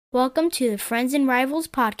Welcome to the Friends and Rivals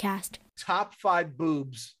podcast. Top 5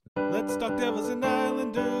 boobs. Let's talk Devils and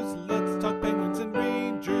Islanders. Let's talk Penguins and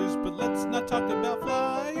Rangers. But let's not talk about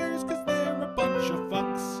Flyers, because they're a bunch of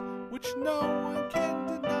fucks, which no one can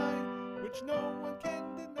deny.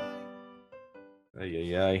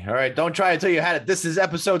 Ay. All right, don't try until you had it. This is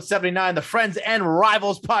episode 79, the Friends and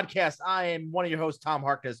Rivals podcast. I am one of your hosts, Tom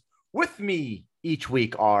Harkness. With me each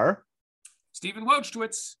week are Stephen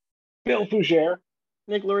Wojtowicz. Bill Fougere.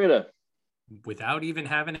 Nick Loretta. Without even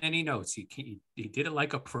having any notes, he did it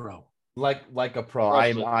like a pro. Like a pro.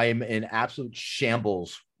 I'm in absolute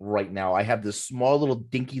shambles right now. I have this small little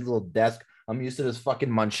dinky little desk. I'm used to this fucking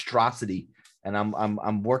monstrosity, and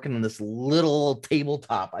I'm working on this little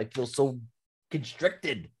tabletop. I feel so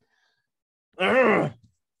constricted. Ugh.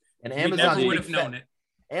 And Amazon never would have known it.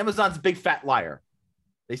 Amazon's a big fat liar.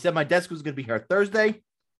 They said my desk was going to be here Thursday.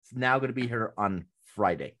 It's now going to be here on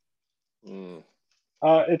Friday.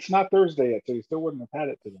 It's not Thursday yet, so you still wouldn't have had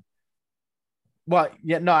it today. Well,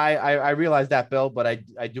 yeah, no, I realize that, Bill, but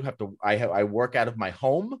I do have to. I work out of my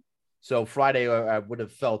home, so Friday I would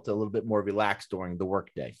have felt a little bit more relaxed during the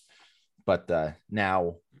workday, but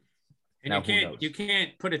now. And you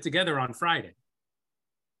can't put it together on Friday.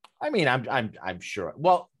 I mean, I'm sure.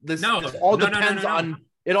 Well, this all depends on.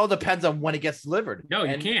 It all depends on when it gets delivered. No,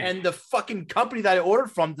 you can't. And the fucking company that I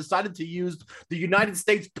ordered from decided to use the United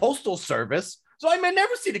States Postal Service, so I may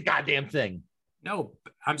never see the goddamn thing. No,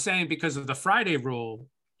 I'm saying because of the Friday rule,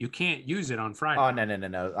 you can't use it on Friday. Oh,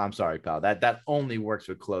 no. I'm sorry, pal. That only works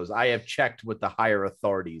with clothes. I have checked with the higher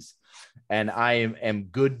authorities, and I am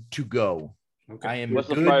good to go. Okay. I am What's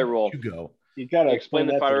good the Friday rule? to go. You got to explain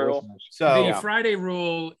the Friday rule. So the Friday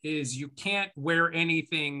rule is you can't wear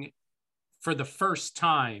anything for the first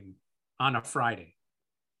time on a Friday.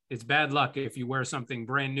 It's bad luck if you wear something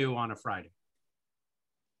brand new on a Friday.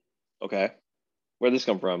 Okay. Where'd this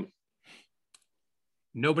come from?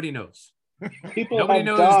 Nobody knows. Nobody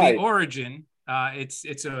knows the origin.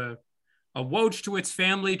 It's a Wojtowicz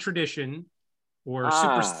family tradition or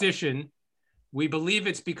superstition. We believe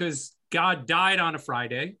it's because God died on a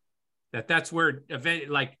Friday. That's where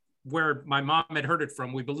where my mom had heard it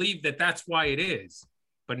from. We believe that's why it is,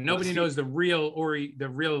 but nobody knows the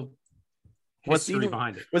real history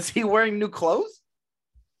behind it. Was he wearing new clothes?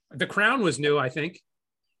 The crown was new, I think,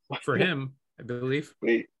 for him, I believe.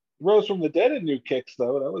 Wait, Rose from the Dead had new kicks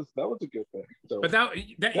though. That was a good thing. So but that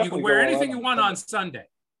you can wear anything you want on Sunday.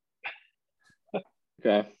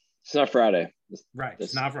 Okay, it's not Friday. Right,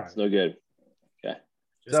 it's not Friday. It's no good. Okay,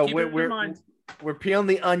 just so keep it in mind. We're peeling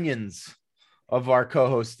the onions of our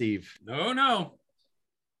co-host Steve. No,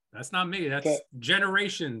 that's not me. That's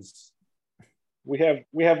generations. We have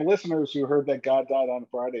listeners who heard that God died on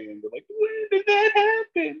Friday and they're like, when did that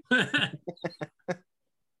happen?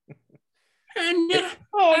 And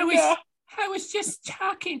I was just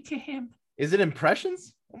talking to him. Is it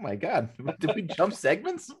impressions? Oh my God. Did we jump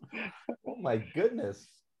segments? Oh my goodness.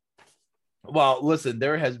 Well, listen,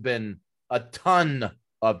 there has been a ton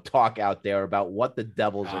of talk out there about what the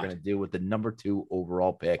Devils are going to do with the number 2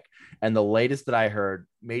 overall pick. And the latest that I heard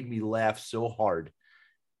made me laugh so hard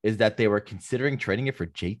is that they were considering trading it for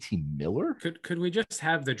JT Miller. Could we just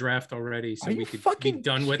have the draft already so we could fucking be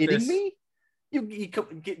done with kidding this? Me?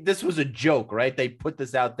 This was a joke, right? They put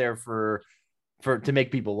this out there to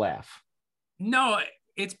make people laugh. No,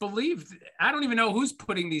 it's believed. I don't even know who's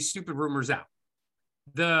putting these stupid rumors out.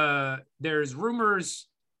 There's rumors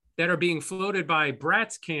that are being floated by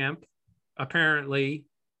Brat's camp, apparently,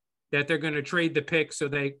 that they're going to trade the pick so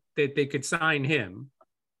they could sign him.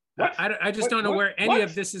 I just don't know where any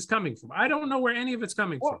of this is coming from. I don't know where any of it's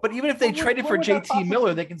coming from. But even if they traded for JT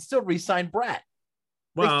Miller, they can still re-sign Brat.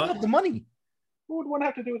 They still have the money. Who would one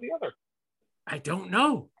have to do with the other? I don't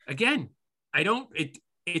know. Again, I don't.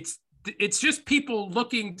 It's just people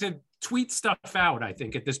looking to tweet stuff out, I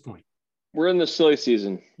think, at this point. We're in the silly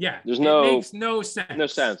season. Yeah. It makes no sense. No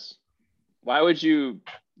sense. Why would you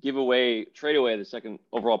trade away the second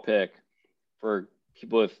overall pick for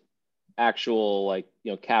people with actual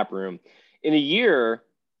cap room in a year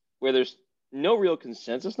where there's no real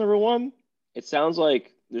consensus? Number one, it sounds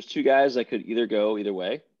like there's 2 guys that could either go either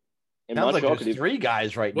way. And sounds like there's 3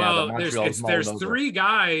 guys right now. Well, there's 3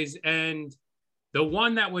 guys, and the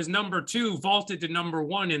one that was number 2 vaulted to number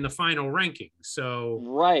 1 in the final ranking. So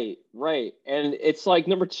right, and it's like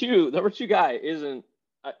number two guy isn't.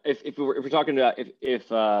 If we're talking about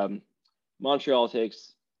if Montreal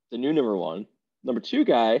takes the new number 1, number 2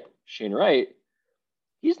 guy Shane Wright,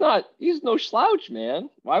 he's no slouch, man.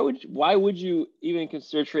 Why would you even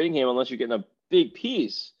consider trading him unless you're getting a big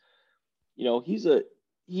piece?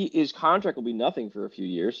 His contract will be nothing for a few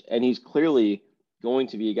years, and he's clearly going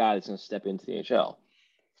to be a guy that's going to step into the NHL.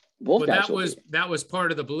 Both But guys that was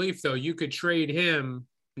part of the belief, though. You could trade him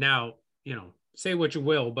now. Say what you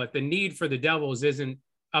will, but the need for the Devils isn't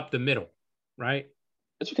up the middle, right?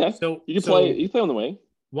 That's okay. So you can play on the wing.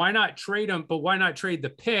 Why not trade him? But why not trade the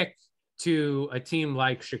pick to a team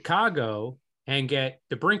like Chicago and get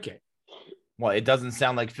DeBrincat? Well, it doesn't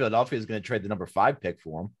sound like Philadelphia is going to trade the number 5 pick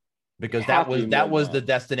for him, because that was the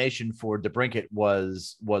destination for DeBrincat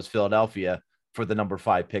was Philadelphia for the number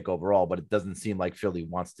 5 pick overall, but it doesn't seem like Philly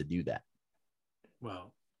wants to do that.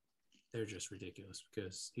 Well, they're just ridiculous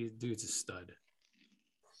because dude's a stud.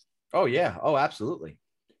 Oh yeah. Oh, absolutely.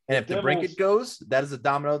 And if DeBrincat goes, that is a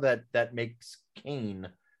domino that makes Kane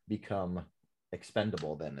become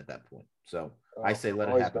expendable then at that point. So I say let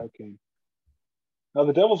it happen. Now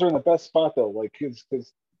the Devils are in the best spot though, because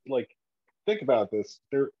think about this.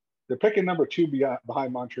 They're picking number 2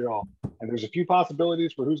 behind Montreal, and there's a few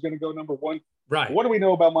possibilities for who's going to go number 1. Right. What do we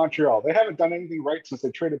know about Montreal? They haven't done anything right since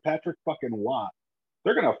they traded Patrick fucking Watt.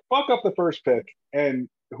 They're going to fuck up the first pick, and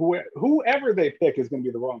whoever they pick is going to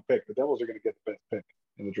be the wrong pick. The Devils are going to get the best pick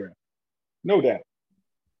in the draft. No doubt.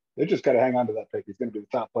 They just got to hang on to that pick. He's going to be the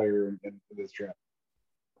top player in this draft.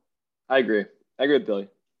 I agree with Billy.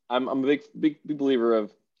 I'm a big believer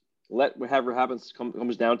of let whatever happens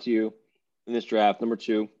comes down to you in this draft. Number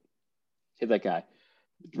 2, hit that guy.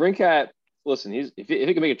 DeBrincat, listen, if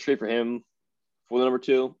he can make a trade for him for the number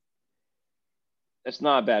 2, that's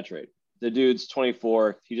not a bad trade. The dude's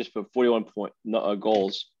 24. He just put 41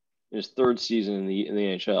 goals in his 3rd season in the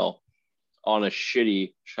NHL on a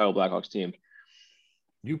shitty Chicago Blackhawks team.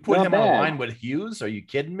 You put him on a line with Hughes? Are you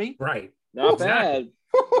kidding me? Right. Not bad.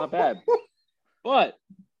 Not bad. But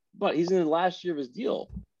he's in the last year of his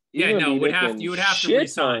deal. You would have to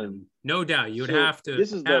resign him. No doubt. You would have to.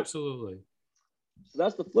 Absolutely. So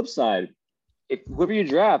that's the flip side. If whoever you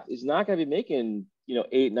draft is not going to be making,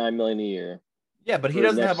 $8-9 million a year. Yeah, but he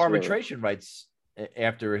doesn't have arbitration rights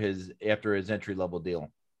after his entry level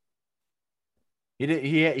deal.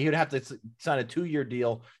 He would have to sign a 2-year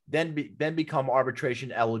deal, then become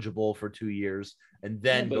arbitration eligible for 2 years, and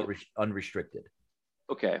then go unrestricted.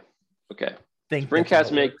 Okay.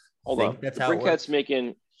 DeBrincat's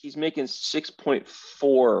making he's making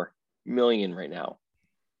 $6.4 million right now.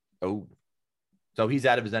 Oh, so he's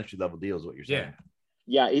out of his entry level deal, is what you're saying?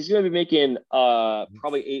 Yeah, he's going to be making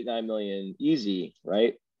probably $8-9 million easy,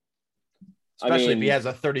 right? Especially if he has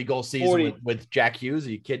a 30-goal season with Jack Hughes.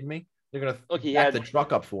 Are you kidding me? They're going to back the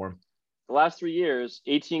truck up for him. The last 3 years,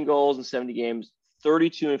 18 goals in 70 games,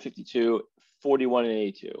 32 and 52, 41 and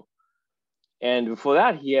 82. And before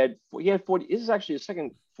that, he had 40. This is actually his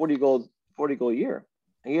second 40 goal year.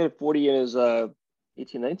 And he had 40 in his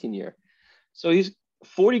 18-19 year. So he's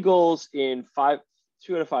 40 goals in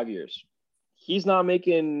 2 out of 5 years. He's not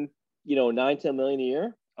making, $9-10 million a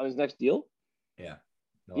year on his next deal. Yeah.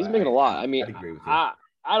 No, he's making a lot. I mean, I agree with you.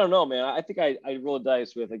 I don't know, man. I think I roll the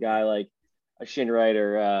dice with a guy like a Shinwright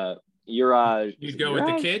or Uraj. You'd go with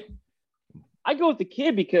the kid? I go with the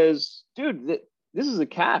kid because, dude, this is a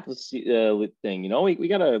cap thing. We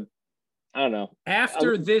got to, I don't know.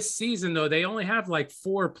 After this season, though, they only have like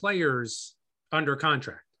 4 players under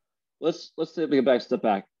contract. Let's take a step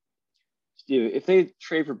back. Steve, if they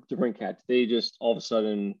trade for DeBrincat, they just all of a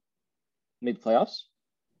sudden make the playoffs?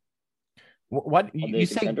 What you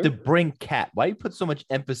say DeBrincat? Why do you put so much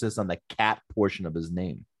emphasis on the cat portion of his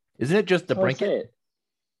name? Isn't it just DeBrincat?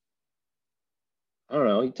 I don't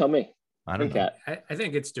know. You tell me. I don't know. I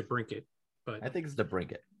think it's DeBrincat, but I think it's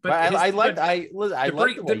DeBrincat. But I like the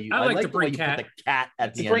way you put the cat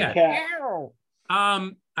at the end.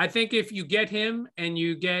 I think if you get him and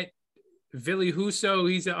you get Ville Husso,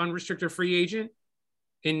 he's an unrestricted free agent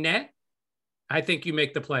in net, I think you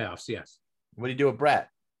make the playoffs. Yes. What do you do with Brett?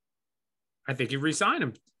 I think you re-sign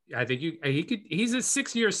him. I think he's a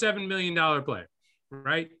 6-year, $7 million player,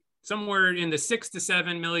 right? Somewhere in the 6 to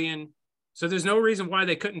 7 million. So there's no reason why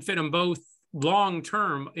they couldn't fit them both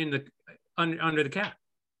long-term under the cap.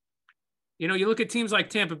 You look at teams like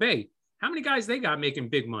Tampa Bay. How many guys they got making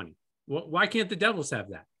big money? Why can't the Devils have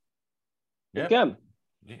that? Yeah. Again,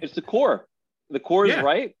 it's the core. The core is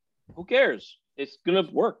right. Who cares? It's going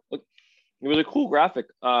to work. Look, it was a cool graphic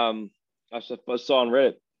I saw on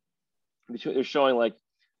Reddit. They're showing like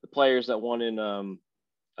the players that won in,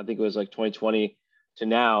 I think it was like 2020 to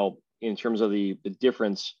now in terms of the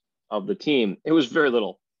difference of the team. It was very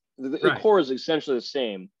little. The core is essentially the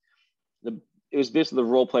same. It was basically the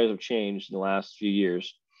role players have changed in the last few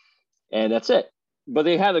years, and that's it. But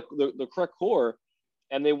they had the correct core,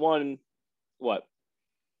 and they won what?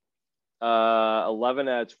 11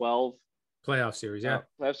 out of 12 playoff series, yeah.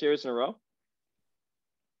 Playoff series in a row.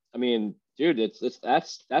 I mean, dude,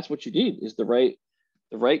 that's what you need is the right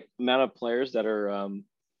amount of players that are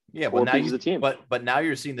Yeah, core well, now pieces of the team. but now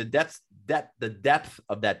you're seeing the depth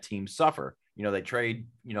of that team suffer. You know, they trade,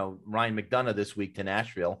 Ryan McDonough this week to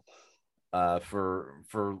Nashville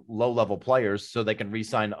for low-level players so they can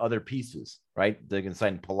re-sign other pieces, right? They can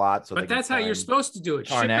sign Palat. But that's how you're supposed to do it.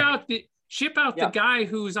 Tarnack. Ship out the guy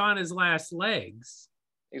who's on his last legs.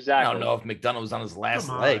 Exactly. I don't know if McDonough was on his last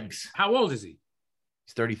Come on. legs. How old is he?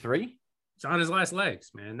 He's 33. He's on his last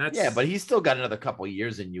legs, man. But he's still got another couple of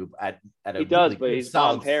years in you at a He does, really but he's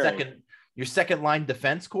solid Tom your second line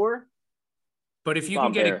defense core. But if you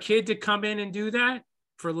can get a kid to come in and do that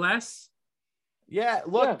for less, yeah.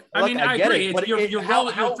 Look, I mean, I get agree. it, but You're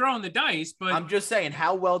throwing the dice, but I'm just saying,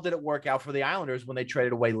 how well did it work out for the Islanders when they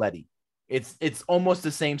traded away Leddy? It's almost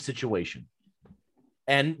the same situation.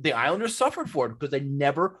 And the Islanders suffered for it because they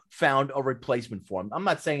never found a replacement for him. I'm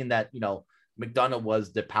not saying that, McDonough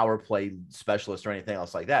was the power play specialist or anything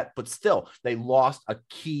else like that, but still, they lost a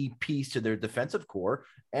key piece to their defensive core,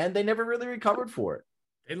 and they never really recovered for it.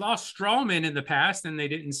 They lost Strawman in the past, and they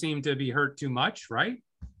didn't seem to be hurt too much, right?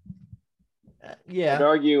 Yeah. I'd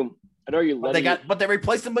argue. But they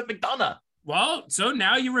replaced him with McDonough. Well, so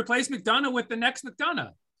now you replace McDonough with the next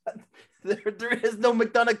McDonough. There is no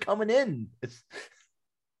McDonough coming in.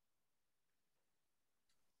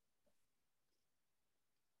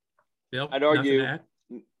 Bill, I'd argue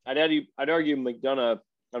McDonough.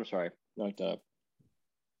 I'm sorry, not.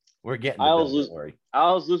 We're getting. I was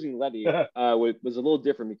losing Leddy. Was a little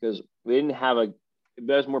different because they didn't have it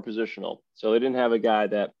was more positional, so they didn't have a guy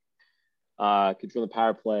that could run the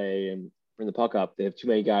power play and bring the puck up. They have too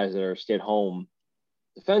many guys that are stay-at-home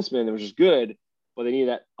defensemen, which is good, but they need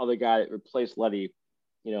that other guy that replaced Leddy,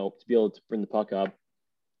 to be able to bring the puck up,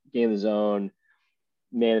 gain the zone,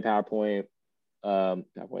 man the power play at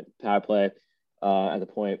the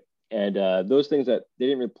point, and those things that they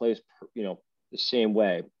didn't replace, the same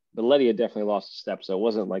way. But Leddy had definitely lost a step, so it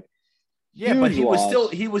wasn't like but he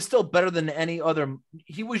was still better than any other.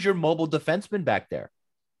 He was your mobile defenseman back there.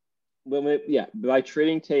 By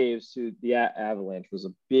trading Taves to the Avalanche was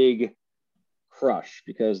a big crush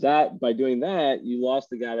because by doing that you lost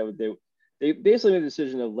the guy that they basically made the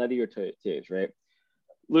decision of Leddy or Taves, right?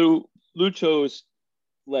 Lou chose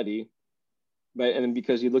Leddy, right? And then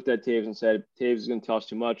because he looked at Taves and said Taves is going to tell us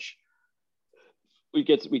too much, we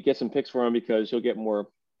get some picks for him because he'll get more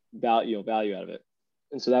value out of it.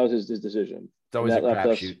 And so that was his decision. It's always a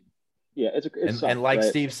crapshoot. Yeah, it's and like right?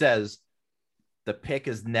 Steve says, the pick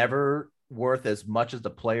is never worth as much as the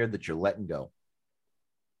player that you're letting go.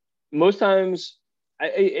 Most times,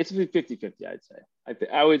 it's 50-50, I'd say.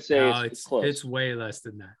 I would say it's close. It's way less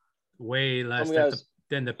than that. Way less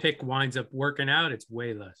than the pick winds up working out. It's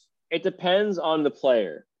way less. It depends on the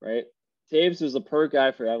player, right? Taves is the perfect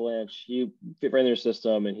guy for Avalanche. He fit right in their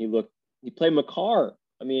system, and he played Makar.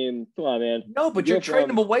 I mean, come on, man. No, but you're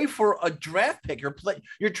trading him away for a draft pick. You're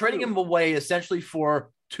trading him away essentially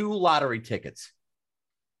for 2 lottery tickets.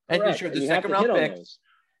 And Correct. sure, the second round pick.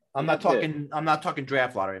 I'm not talking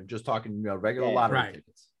draft lottery. I'm just talking regular lottery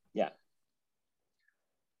tickets. Yeah.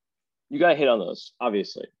 You got to hit on those,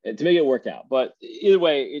 obviously, to make it work out. But either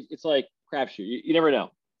way, it's like crapshoot. You never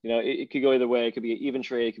know. It could go either way. It could be an even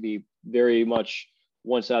trade. It could be very much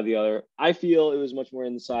one side or the other. I feel it was much more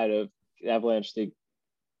in the side of Avalanche. It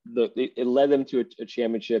led them to a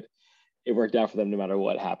championship. It worked out for them no matter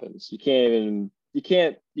what happens. You can't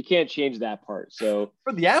change that part. So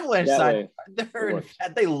for the Avalanche side,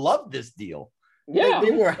 they love this deal. Yeah, they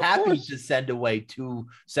were happy to send away 2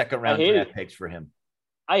 second-round draft picks for him.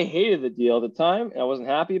 I hated the deal at the time, and I wasn't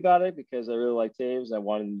happy about it because I really liked Taves. I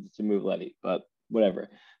wanted to move Leddy, but whatever.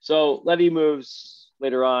 So Leddy moves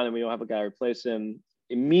later on, and we don't have a guy to replace him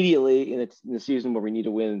immediately in the season where we need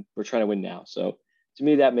to win. We're trying to win now. So to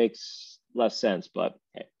me, that makes less sense. But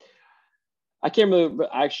hey, I can't remember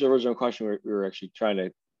actually the original question we were actually trying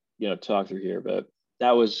to talk through here, but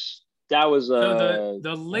that was so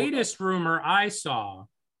the latest rumor I saw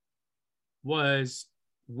was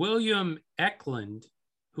William Eklund,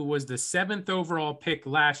 who was the 7th overall pick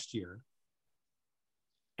last year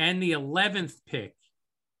and the 11th pick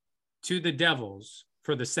to the Devils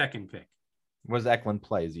for the 2nd pick. What does Eklund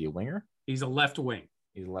play? Is he a winger? He's a left wing.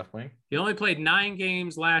 He's a left wing. He only played 9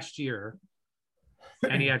 games last year,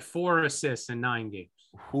 and he had 4 assists in 9 games.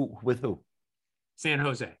 With who? San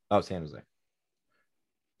Jose. Oh, San Jose.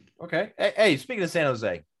 Okay. Hey, speaking of San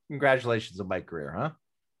Jose, congratulations on Mike Greer, huh?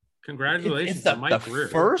 Congratulations on Mike Greer.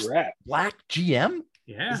 First black GM?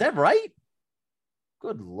 Yeah. Is that right?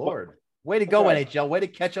 Good Lord. Way to go, NHL. Way to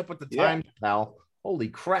catch up with the times, pal. Holy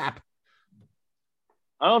crap.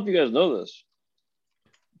 I don't know if you guys know this.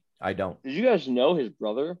 I don't. Did you guys know his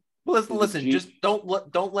brother? Well, listen. G- Just don't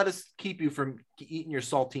let us keep you from eating your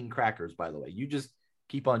saltine crackers. By the way, you just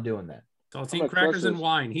keep on doing that. Saltine crackers and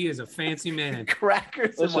wine. He is a fancy man.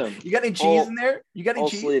 Crackers. Listen, and wine. You got any cheese in there? You got any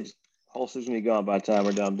cheese? Whole sleeves gonna be gone by the time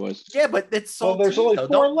we're done, boys. Yeah, but it's saltine. Well, there's only though.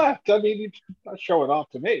 4 left. I mean, you're not showing off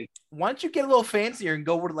to me. Why don't you get a little fancier and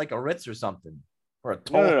go with like a Ritz or something, or a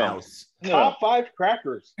Toll No. House? Top 5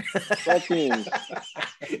 crackers. Saltines.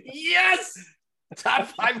 Yes, top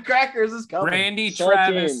 5 crackers is coming. Randy Saltines.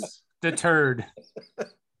 Travis the turd.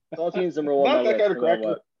 Saltines number 1. Not that kind of cracker.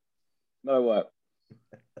 No matter what.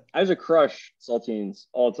 I was a crush saltines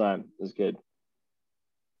all the time as a kid.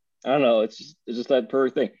 I don't know. It's just that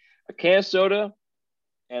perfect thing. A can of soda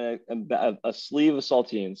and a sleeve of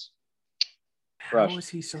saltines. How Crush. is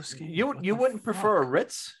he so skinny? You What the wouldn't prefer a fuck?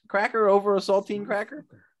 Ritz cracker over a saltine cracker?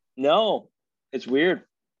 No, it's weird.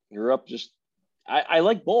 You're up just. I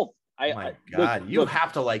like both. Oh my God, you look,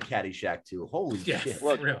 have to like Caddyshack too. Holy Yeah, shit!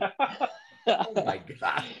 for real. Oh my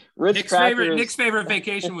God. Ritz Nick's favorite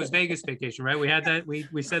vacation was Vegas vacation, right? We had that.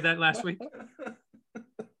 We said that last week.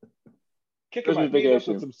 Kicking my Christmas feet up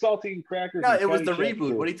vacation. with some saltine crackers. No, and it was the Caddyshack reboot.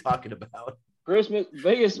 too. What are you talking about? Christmas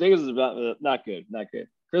Vegas is about not good.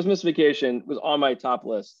 Christmas Vacation was on my top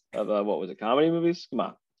list of what was it, comedy movies? Come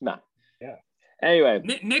on. Yeah. Anyway,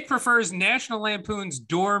 Nick prefers National Lampoon's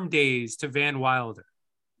Dorm Days to Van Wilder.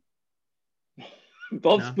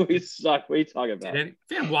 both No. movies suck. What are you talking about?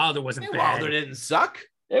 Van Wilder wasn't Hey, bad. Wilder didn't suck.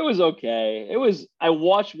 It was okay. I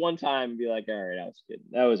watched one time and be like, all right, that was good.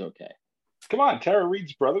 That was okay. Come on, Tara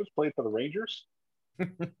Reid's brothers played for the Rangers.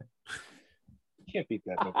 Can't beat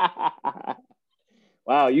that movie.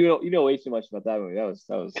 Wow, you know way too much about that movie. That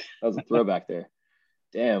was a throwback there.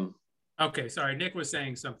 Damn. Okay, sorry. Nick was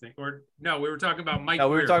saying something. Or no, we were talking about Mike. No,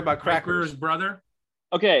 we were Greer. talking about Mike crackers. Greer's brother.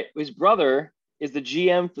 Okay, his brother is the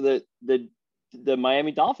GM for the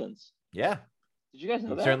Miami Dolphins. Yeah, Did you guys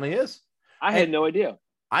know it that? certainly is. I had no idea.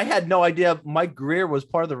 I had no idea Mike Greer was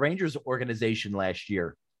part of the Rangers organization last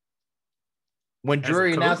year. When As a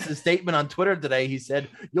Drury coach? announced his statement on Twitter today, he said,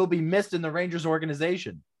 "You'll be missed in the Rangers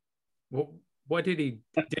organization." What did he?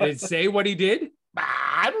 Did it say what he did?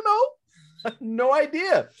 I don't know. No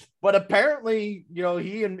idea. But apparently,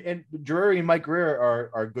 he and Drury and Mike Greer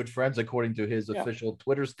are good friends, according to his official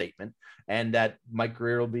Twitter statement, and that Mike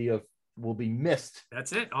Greer will be missed.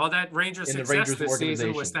 That's it. All that Ranger In the success Rangers this season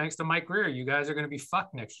was organization. thanks to Mike Greer. You guys are going to be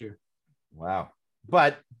fucked next year. Wow.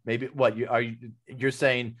 But maybe you're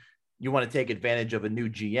saying you want to take advantage of a new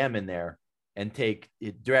GM in there and take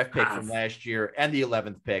a draft pick from last year and the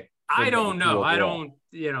 11th pick. I don't know. I overall.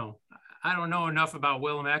 don't know enough about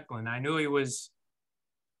Willem Eklund. I knew he was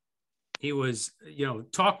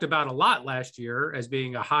talked about a lot last year as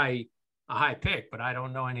being a high pick, but I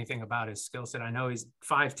don't know anything about his skill set. I know he's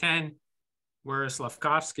 5'10", whereas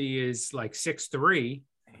Slavkovsky is like 6'3".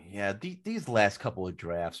 Yeah, these last couple of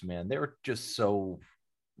drafts, man, they were just so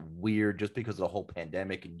weird just because of the whole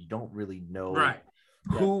pandemic, and you don't really know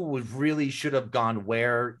who really should have gone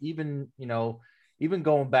where. Even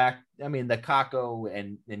going back, I mean, the Kako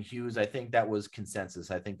and Hughes, I think that was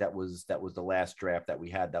consensus. I think that was the last draft that we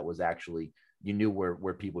had that was actually, you knew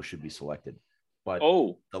where people should be selected. But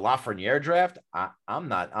the Lafreniere draft, I'm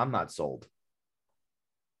not sold.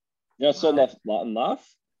 So enough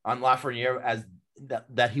On Lafreniere as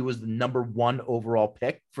that he was the number 1 overall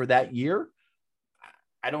pick for that year.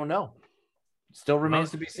 I don't know. Still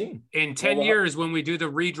remains to be seen. In 10 years, when we do the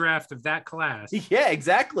redraft of that class. Yeah,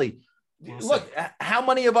 exactly. Look, how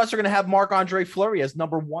many of us are going to have Marc-Andre Fleury as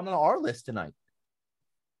number 1 on our list tonight?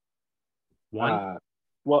 One.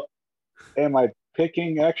 Well, am I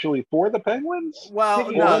picking actually for the Penguins? Well,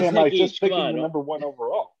 Or no, am I pick just each, picking come on. the number 1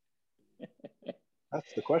 overall?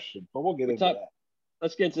 That's the question, but we'll get into that.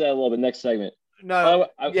 Let's get to that a little bit next segment. no.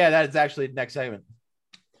 That is actually the next segment.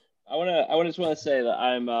 I just want to say that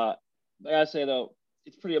I gotta say though,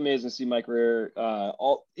 it's pretty amazing to see Mike Greer.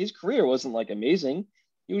 All his career wasn't like amazing.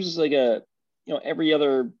 He was just like every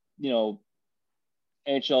other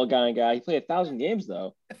NHL guy. He played 1,000 games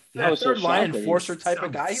though. That was third line enforcer He's type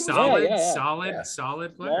of guy. He was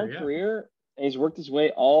Solid player. long career, and he's worked his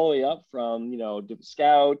way all the way up from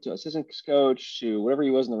scout to assistant coach to whatever he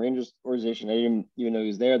was in the Rangers organization. I didn't even know he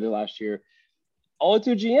was there the last year. All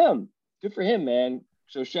the way to GM. Good for him, man.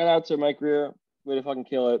 So shout out to Mike Greer. Way to fucking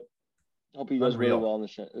kill it. Hope he does really well in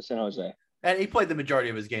the San Jose. And he played the majority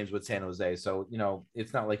of his games with San Jose. So,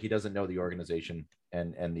 it's not like he doesn't know the organization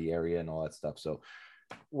and the area and all that stuff. So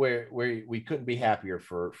we couldn't be happier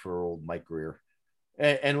for old Mike Greer.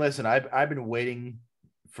 And listen, I've been waiting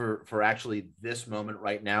for actually this moment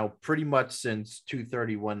right now, pretty much since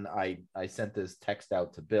 2:30 when I sent this text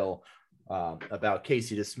out to Bill about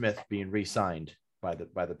Casey DeSmith being re-signed by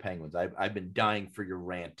the Penguins. I've been dying for your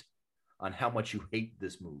rant on how much you hate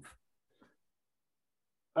this move.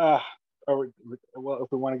 Well,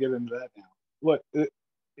 if we want to get into that now, look,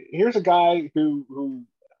 here's a guy who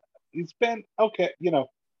he's been okay,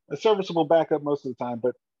 a serviceable backup most of the time,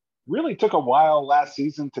 but really took a while last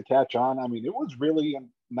season to catch on. I mean, it was really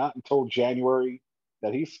not until January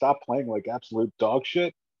that he stopped playing like absolute dog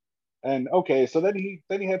shit. And okay, so then he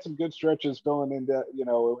had some good stretches filling in that,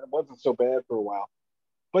 it wasn't so bad for a while.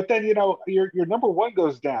 But then, your number one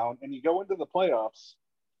goes down and you go into the playoffs,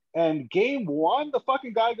 and game one, the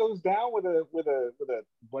fucking guy goes down with a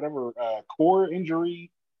whatever core injury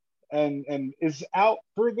and is out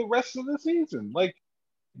for the rest of the season. Like,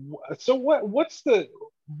 so what's the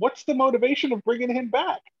motivation of bringing him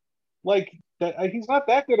back? Like, that he's not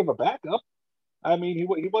that good of a backup. I mean,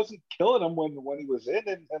 he wasn't killing him when he was in,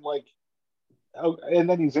 and like, and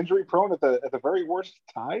then he's injury prone at the very worst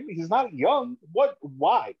time. He's not young.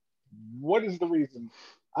 Why? What is the reason?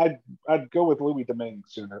 I'd go with Louis Domingue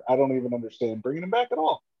sooner. I don't even understand bringing him back at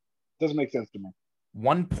all. Doesn't make sense to me.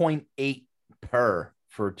 1.8 per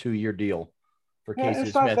for a 2-year deal for Casey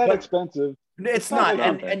It's Smith. not that expensive. It's not.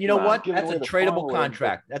 Like And you know what? giving That's away a the tradable farm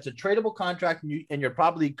contract. That's a tradable contract, and you're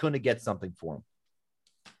probably going to get something for him.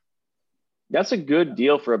 That's a good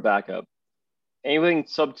deal for a backup. Anything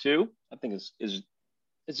sub 2, I think is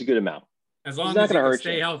a good amount. As long He's not as he gonna can hurt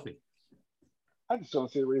stay you. healthy. I just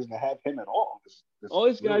don't see a reason to have him at all. All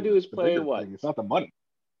he's gotta do is the play bigger what? thing. It's not the money.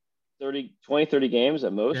 30 games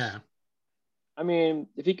at most. Yeah. I mean,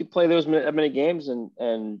 if he could play that many games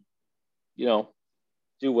and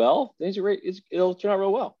do well, then it'll turn out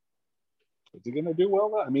real well. Is he going to do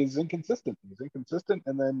well now? I mean, he's inconsistent.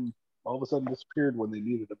 And then all of a sudden disappeared when they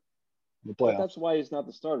needed him in the playoffs. That's why he's not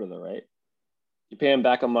the starter, though, right? You pay him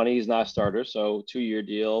back on money. He's not a starter, so 2-year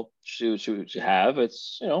deal should have.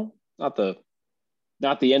 It's not the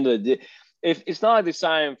end of the day. If it's not like they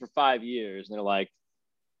sign him for 5 years and they're like,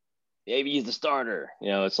 maybe he's the starter.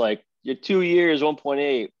 It's like you're 2 years,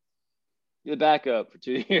 1.8. You're the backup for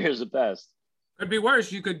 2 years at best. Could be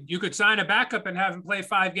worse. You could sign a backup and have him play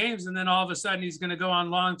 5 games, and then all of a sudden he's going to go on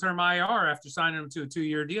long-term IR after signing him to a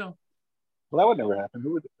 2-year deal. Well, that would never happen.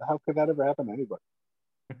 How could that ever happen to anybody?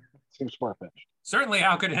 Seems far-fetched. Certainly,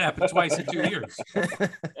 how could it happen twice in 2 years?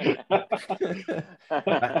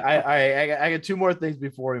 I got 2 more things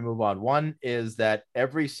before we move on. One is that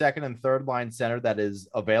every second and third line center that is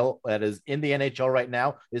in the NHL right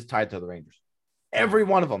now is tied to the Rangers. Every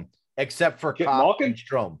one of them, except for Kopp and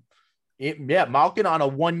Strome. Malkin on a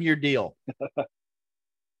 1-year deal.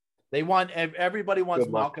 Everybody wants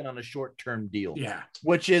Malkin on a short-term deal. Yeah,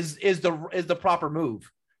 which is the proper move,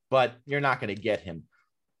 but you're not going to get him.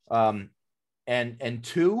 And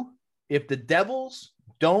 2, if the Devils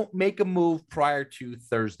don't make a move prior to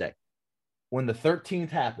Thursday, when the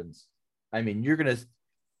 13th happens, I mean,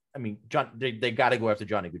 John, they got to go after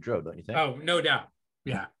Johnny Gaudreau, don't you think? Oh, no doubt.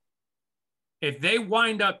 Yeah. If they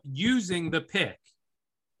wind up using the pick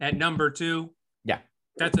at number 2, yeah,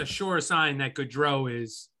 that's a sure sign that Gaudreau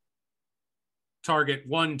is target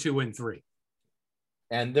 1, 2, and 3.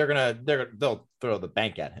 And they'll throw the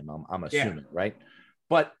bank at him. I'm assuming, right?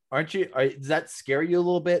 But does that scare you a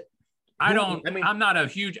little bit? I'm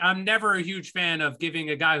never a huge fan of giving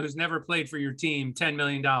a guy who's never played for your team $10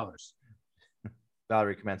 million.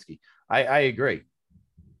 Valerie Kamensky. I agree.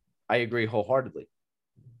 I agree wholeheartedly.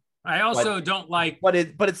 I also don't like, but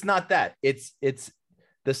it's not that. It's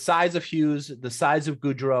the size of Hughes, the size of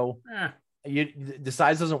Gaudreau. The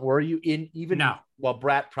size doesn't worry you. Well,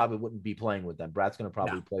 Bratt probably wouldn't be playing with them. Bratt's going to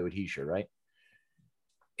probably play with Hischier, right?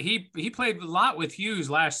 He played a lot with Hughes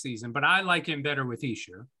last season, but I like him better with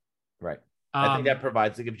Hischier. Right. I think that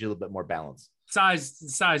gives you a little bit more balance. Size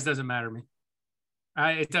doesn't matter to me.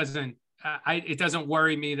 It doesn't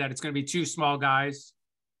worry me that it's going to be 2 small guys.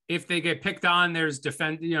 If they get picked on, there's the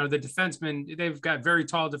defensemen. They've got very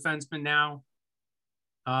tall defensemen now.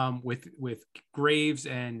 With Graves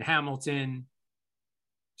and Hamilton.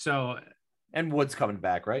 So, and Wood's coming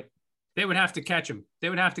back, right? They would have to catch him. They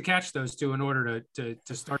would have to catch those 2 in order to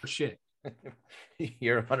start shit.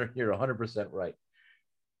 You're 100% right.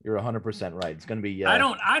 You're 100% right. It's going to be. I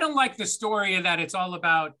don't like the story that it's all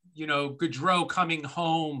about Gaudreau coming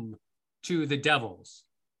home to the Devils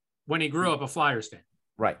when he grew up a Flyers fan.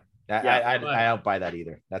 Right. I don't buy that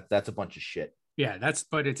either. That's a bunch of shit. Yeah,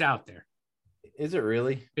 but it's out there. Is it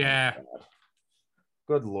really? Yeah.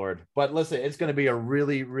 Good Lord. But listen, it's going to be a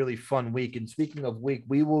really, really fun week. And speaking of week,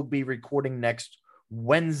 we will be recording next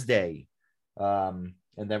Wednesday. And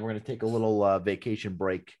then we're going to take a little vacation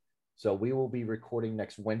break. So we will be recording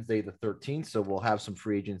next Wednesday, the 13th. So we'll have some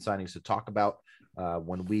free agent signings to talk about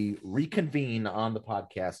when we reconvene on the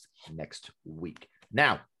podcast next week.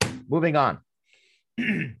 Now, moving on.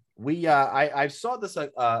 I saw this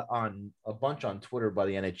on a bunch on Twitter by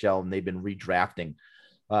the NHL, and they've been redrafting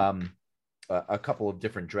a couple of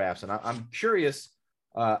different drafts. And I'm curious,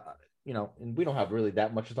 and we don't have really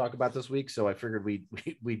that much to talk about this week, so I figured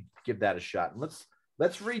we'd give that a shot. And let's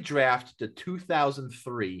redraft the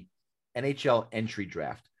 2003 NHL entry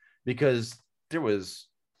draft, because there was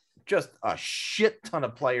just a shit ton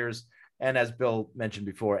of players. And as Bill mentioned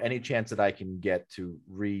before, any chance that I can get to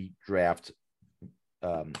redraft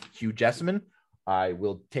Hugh Jessamine, I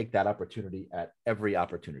will take that opportunity at every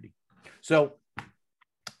opportunity. So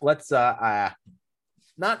let's I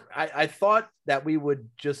thought that we would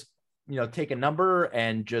just take a number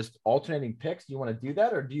and just alternating picks. Do you want to do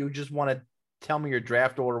that, or do you just want to tell me your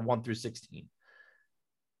draft order 1 through 16?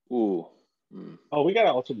 Ooh. Oh, we got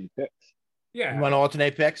to alternate picks. Yeah. You want to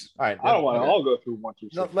alternate picks? All right. I don't want to all go through 1 through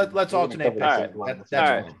 6. No, let's alternate picks. All right. That's All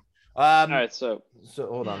right. fine. All right, so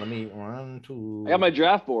hold on. Let me 1, 2. I got my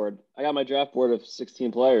draft board. Of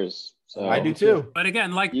 16 players. So I do too. But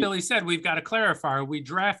again, like Billy said, we've got to clarify. Are we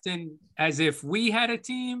drafting as if we had a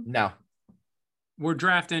team? No. We're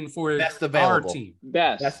drafting for Best our available. team.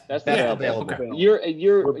 Best available. Okay.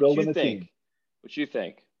 You're We're building what a you think. team. What you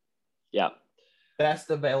think? Yeah, Best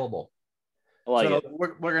available. I like so it.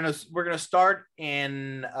 we're gonna start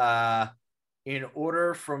in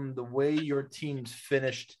order from the way your teams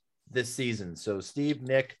finished this season. So Steve,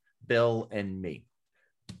 Nick, Bill, and me.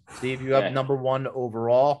 Steve, you have Okay. number 1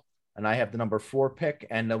 overall, and I have the number 4 pick,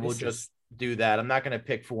 and we'll This just is- do that. I'm not gonna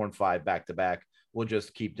pick 4 and 5 back to back. We'll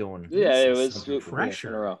just keep doing. Yeah, it This was is in a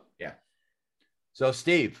pressure. row. So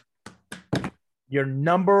Steve, your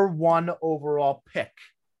number 1 overall pick.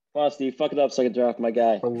 Come on, Steve, fuck it up so I can draft my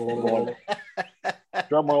guy. Drum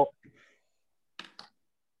roll.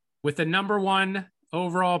 With the number 1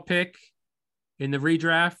 overall pick in the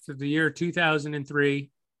redraft of the year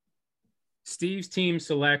 2003, Steve's team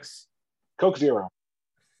selects Coke Zero.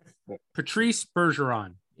 Patrice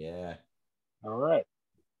Bergeron. Yeah, All right.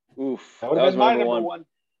 Oof, That would have been my number one.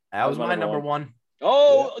 that was my number 1.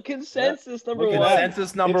 Oh, consensus number Look at one. that.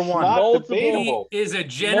 Consensus number It's 1. not Multiple- debatable. He is a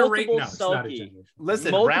generation. Multiple No, it's not a Selke. generation.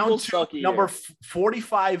 Listen, Multiple round 2, Selke number here.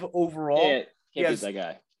 45 overall. Can't beat Yes. that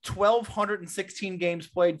guy. 1,216 games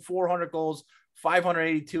played, 400 goals,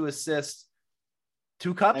 582 assists,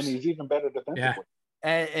 2 cups, And he's even better defensively. Yeah.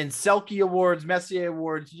 and Selke awards, Messier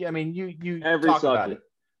awards. I mean, you Every talk about Selke. it.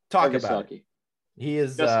 Talk Every about it. Selke. He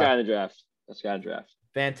is Best guy in the draft. Best guy in the draft.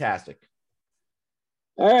 fantastic.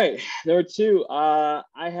 All right, number 2. I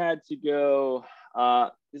had to go.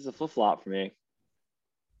 This is a flip flop for me.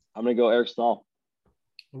 I'm gonna go Eric Stahl.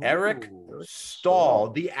 Eric Ooh. Stahl,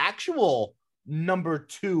 the actual number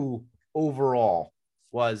 2 overall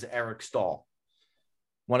was Eric Stahl.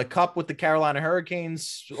 Won a cup with the Carolina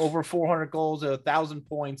Hurricanes, over 400 goals, 1,000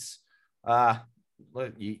 points.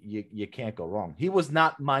 Look, you can't go wrong. He was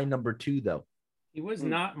not my number 2, though. He was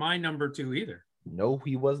not my number 2 either. No,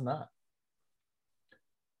 he was not.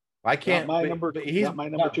 I can't. Not my but- number- but he's not my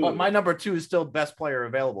number 2 But my either. number 2 is still best player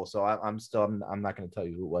available. So I'm not going to tell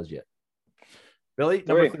you who it was yet. Billy,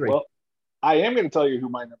 number 3. Well, I am going to tell you who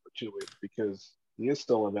my number 2 is because he is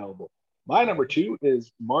still available. My number 2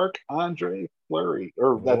 is Marc-Andre Fleury,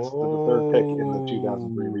 or that's the third pick in the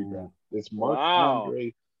 2003 redraft. It's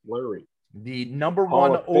Marc-Andre Fleury. The number Hall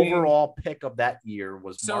 1 of Fame. overall pick of that year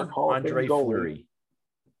was So- Marc-Andre Hall of Fame goalie. Fleury.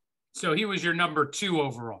 So he was your number 2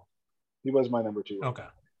 overall. He was my number 2. Okay.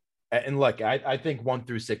 And look, I think 1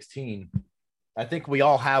 through 16. I think we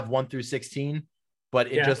all have 1 through 16, but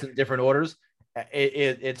just in different orders.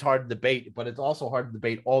 It's hard to debate, but it's also hard to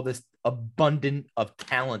debate all this abundant of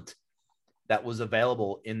talent that was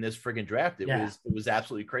available in this friggin' draft. It was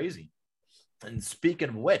absolutely crazy. And speaking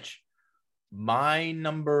of which, my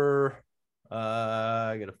number,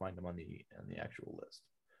 I gotta find him on the actual list.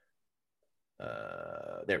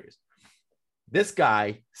 There he is. This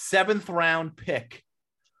guy, 7th round pick,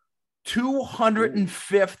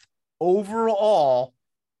 205th overall.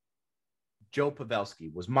 Joe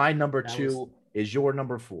Pavelski was my number 2. Is your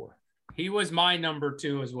number 4? He was my number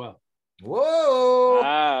 2 as well. Whoa!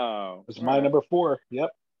 Wow. It's my number 4. Yep.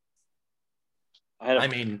 I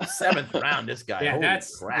mean, 7th round. This guy. Yeah, holy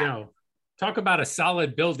that's crap. talk about a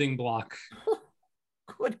solid building block.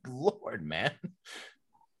 Good Lord, man.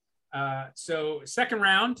 So 2nd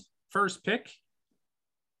round, first pick.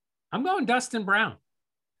 I'm going Dustin Brown.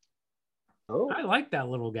 Oh, I like that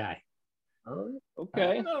little guy. all right.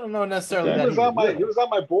 Okay. I don't know necessarily He that was on my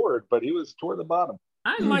good. board, but he was toward the bottom.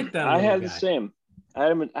 I like that. I little had the guy. same. I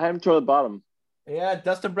had him toward the bottom. Yeah,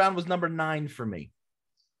 Dustin Brown was number 9 for me.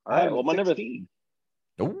 All right. Well, my number 16.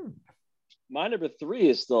 Ooh. My number 3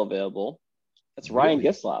 is still available. That's Ryan Really?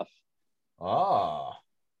 Getzlaf. Oh.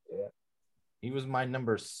 Yeah. He was my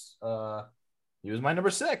number 6. My Here's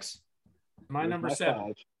number my 7.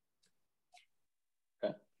 5.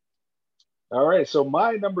 Okay. All right, so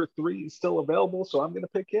my number 3 is still available, so I'm going to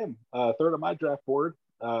pick him. Third on my draft board.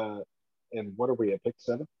 And what are we at? Pick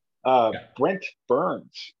 7? Brent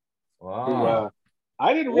Burns. Wow. Who,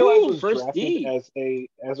 I didn't realize was first drafted D.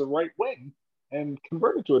 as a right wing and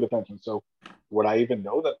converted to a defenseman. So would I even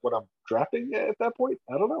know that what I'm drafting at that point?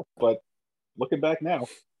 I don't know. But looking back now,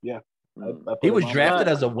 yeah. I put He him was on drafted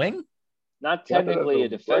my- as a wing? Not Yeah, that's technically a a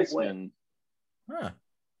right defenseman. Huh.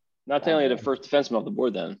 Not technically the first defenseman off the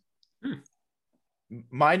board then.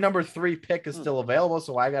 My number 3 pick is still available,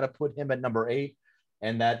 so I got to put him at number 8,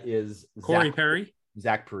 and that is Corey Perry.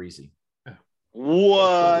 Zach Parisi.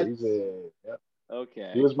 What? Yeah.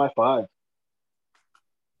 Okay. He was my 5.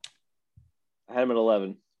 I had him at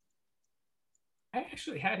 11. I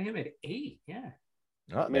actually had him at 8. Yeah.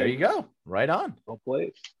 Oh, there you go. Right on. Well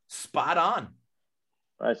played. Spot on.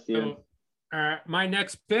 All right, Steven. So, my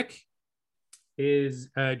next pick is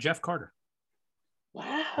Jeff Carter.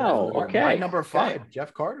 Wow. My Okay. number 5,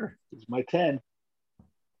 Jeff Carter. He's my 10.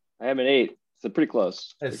 I have him at 8. So pretty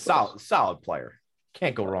close. A solid player.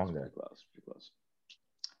 Can't go wrong there. Pretty close.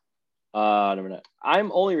 Number 9.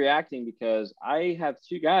 I'm only reacting because I have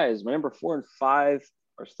 2 guys. My number 4 and 5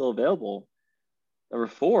 are still available. Number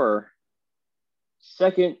 4,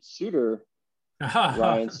 second suitor,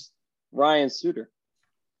 Ryan Suter.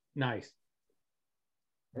 Nice.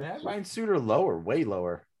 Yeah, Ryan Suter lower, way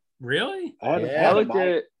lower. Really? I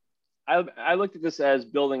looked at this as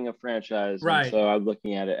building a franchise, right? So I'm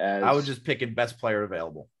looking at it as I was just picking best player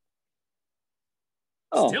available.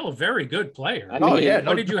 Still a very good player.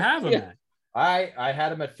 What did you have him at? I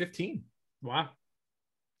had him at 15. Wow.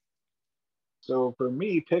 So for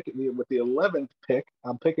me, with the 11th pick,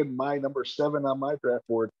 I'm picking my number 7 on my draft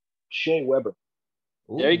board, Shea Weber.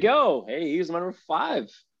 There you go. Hey, he's my number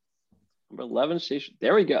 5. Number 11 station.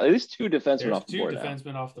 There we go. At least 2 defensemen off the board. 2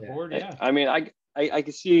 defensemen off the board. Yeah. I mean, I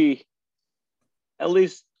can see at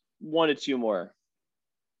least 1 to 2 more.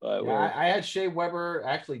 But I had Shea Weber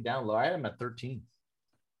actually down low. I had him at 13.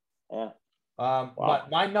 Yeah. Wow.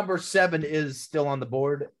 But my number 7 is still on the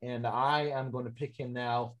board, and I am going to pick him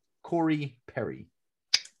now, Corey Perry.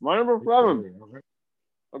 My number 7.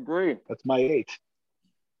 Agree. That's my 8.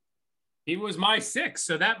 He was my 6,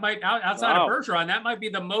 so that might outside of Bergeron, that might be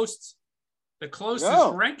the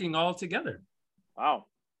closest ranking altogether. Wow.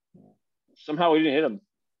 Somehow we didn't hit him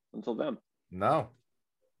until then. No.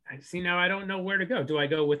 I see. Now I don't know where to go. Do I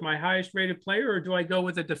go with my highest rated player, or do I go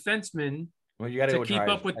with a defenseman? Well, you got to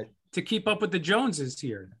keep up with the Joneses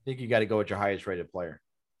here. I think you got to go with your highest rated player.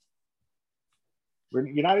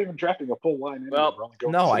 You're not even drafting a full line. Anyway. Well,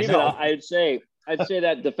 no, I know. I'd say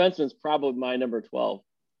that defenseman's probably my number 12.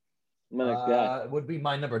 My next guy. It would be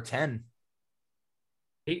my number 10.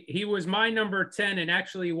 He was my number 10 and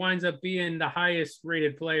actually winds up being the highest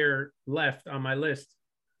rated player left on my list.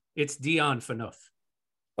 It's Dion Phaneuf.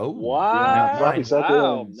 Oh, wow.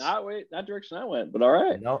 Wow. Not direction I went, but all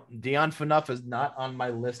right. No, Dion Phaneuf is not on my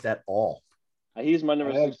list at all. He's my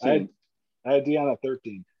number 16. I had Dion at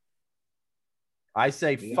 13. I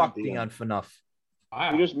say fuck Dion Phaneuf.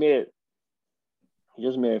 Wow. He just made it. He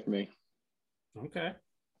just made it for me. Okay.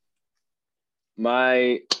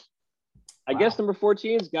 I guess number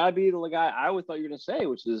 14 has got to be the guy I always thought you were going to say,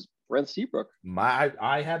 which is Brent Seabrook.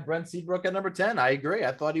 I had Brent Seabrook at number 10. I agree.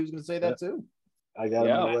 I thought he was going to say that too. I got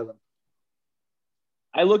him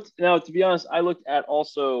at 11. To be honest, I looked at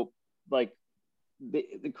also like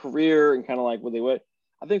the career and kind of like what they went.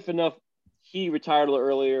 I think Phaneuf, he retired a little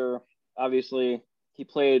earlier. Obviously, he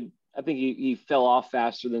played. I think he fell off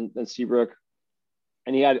faster than Seabrook,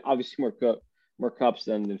 and he had obviously more cups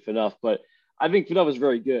than Phaneuf. But I think Phaneuf is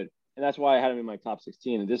very good, and that's why I had him in my top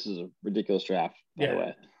 16. And this is a ridiculous draft, by the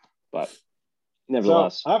way. But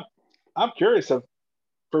nevertheless, so I'm curious.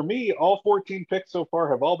 For me, all 14 picks so far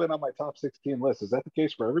have all been on my top 16 list. Is that the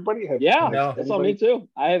case for everybody? That's on me too.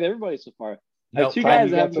 I have everybody so far. I have 2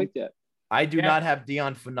 guys that haven't picked yet. I do not have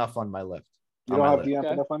Dion Phaneuf on my list. You don't have Dion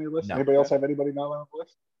Phaneuf on your list? No. Anybody else have anybody not on the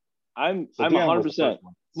list? I'm 100%.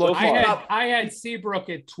 Look, I had Seabrook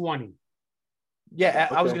at 20. Yeah,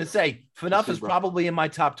 I was going to say Phaneuf is probably in my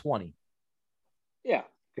top 20. Yeah.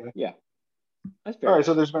 Okay. Yeah. That's fair. All right,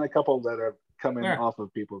 so there's been a couple that have come in off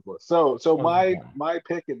of people's lists. So my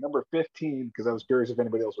pick at number 15, because I was curious if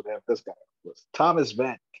anybody else would have this guy on the list. Thomas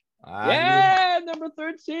Vanek. Number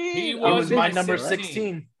 13. He was my number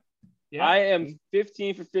 16. Yeah. I am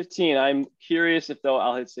 15 for 15. I'm curious if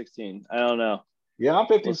I'll hit 16. I don't know. Yeah, I'm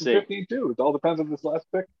 15 We'll for see. 15 too. It all depends on this last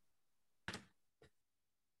pick.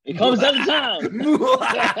 It comes down to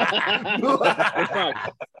time. We're fucked.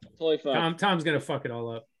 Totally fucked. Tom's gonna fuck it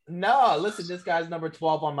all up. No, listen, this guy's number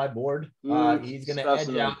 12 on my board. He's gonna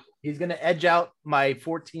specimen. edge out my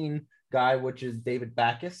 14 guy, which is David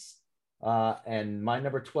Backus. And my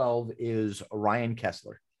number 12 is Ryan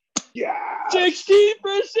Kessler. Yeah. 16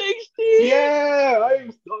 for 16. Yeah.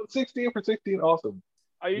 I'm 16 for 16. Awesome.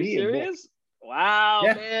 Are you Me and serious? Wow,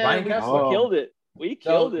 Yeah, man. Ryan We Kessler. killed it. We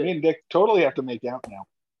killed Me it. and Dick totally have to make out now.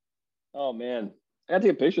 Oh man. I gotta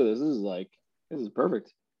take a picture of this. This is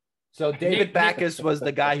perfect. So David Nick- Backus was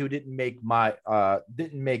the guy who didn't make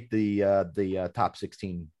the top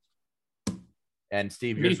 16. And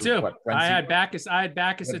Steve, Me yours was too. what, I had Frenzy?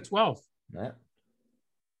 Backus at 12. Yeah.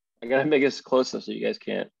 I gotta make this close enough so you guys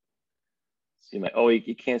can't see my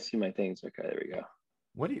you can't see my things. Okay, there we go.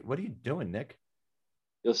 What are you doing, Nick?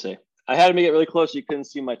 You'll see. I had to make it really close so you couldn't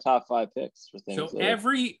see my top 5 picks for things. So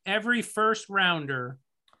later. every first rounder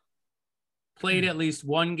played at least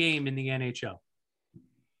one game in the NHL.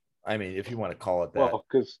 I mean, if you want to call it that. Well,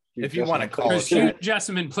 because If you wanna call Because it Hugh that.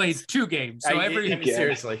 Jessamine played 2 games. So I every mean,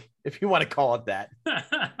 seriously, if you want to call it that.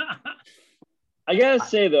 I gotta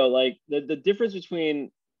say though, like the difference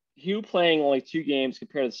between Hugh playing only 2 games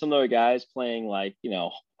compared to some other guys playing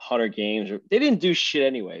 100 games, they didn't do shit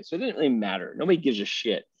anyway, so it didn't really matter. Nobody gives a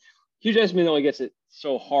shit. Hugh Jessamine only gets it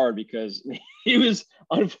so hard because he was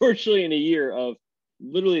unfortunately in a year of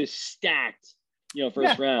literally stacked,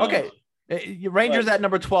 first round. Okay. Rangers at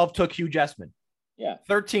number 12 took Hugh Jessamine. Yeah.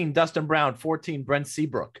 13, Dustin Brown. 14, Brent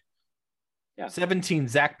Seabrook. Yeah. 17,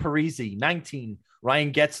 Zach Parisi. 19,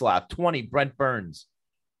 Ryan Getzlaf. 20, Brent Burns.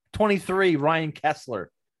 23, Ryan Kessler.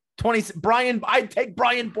 20, I'd take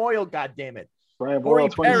Brian Boyle, God damn it. Brian Corey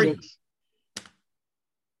Boyle, Perry. 26.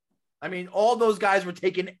 I mean, all those guys were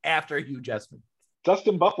taken after Hugh Jessamine.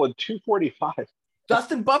 Dustin Bufflin, 245.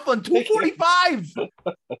 Dustin Bufflin, 245.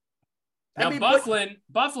 Now, I mean,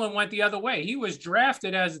 Bufflin went the other way. He was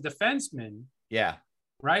drafted as a defenseman, yeah.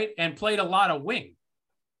 right? And played a lot of wing.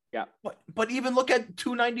 But even look at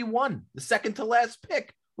 291. The second to last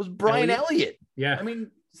pick was Brian Elliott. Yeah. I mean,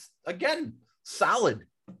 again, solid.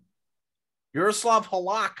 Yaroslav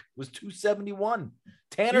Halak was 271.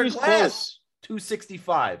 Tanner He was Glass, close.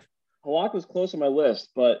 265. Halak was close on my list,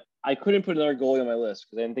 but I couldn't put another goalie on my list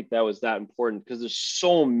because I didn't think that was that important because there's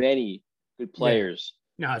so many good players.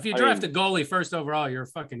 No, if you I draft mean- a goalie first overall, you're a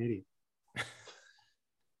fucking idiot.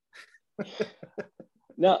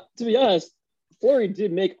 Now, to be honest, Fleury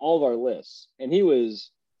did make all of our lists, and he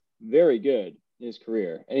was very good in his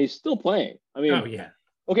career, and he's still playing. I mean, Oh yeah.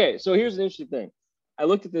 okay, so here's the interesting thing. I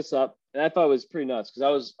looked at this up, and I thought it was pretty nuts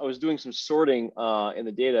because I was doing some sorting in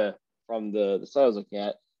the data from the site I was looking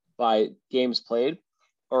at by games played,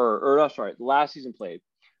 or no, sorry, last season played.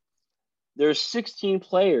 There's 16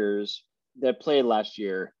 players that played last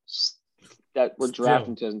year that were drafted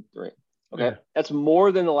in 2003. Okay, Yeah. that's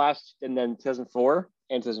more than and then 2004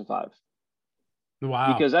 and 2005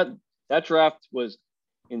 Wow. because that draft was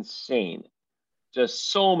insane. Just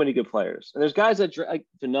so many good players, and there's guys that like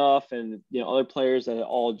Enough and other players that had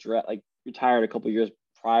all retired a couple years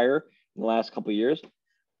prior in the last couple years.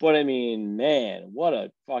 But I mean, man, what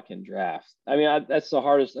a fucking draft! I mean, that's the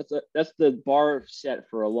hardest. That's the bar set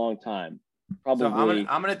for a long time. Probably. So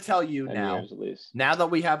I'm gonna tell you 10 now. years at least. Now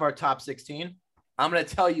that we have our top 16, I'm gonna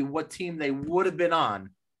tell you what team they would have been on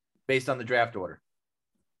based on the draft order.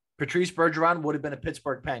 Patrice Bergeron would have been a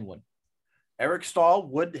Pittsburgh Penguin. Eric Stahl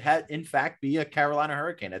would have, in fact, be a Carolina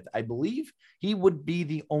Hurricane. I believe he would be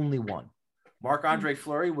the only one. Marc-Andre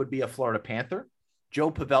Fleury would be a Florida Panther.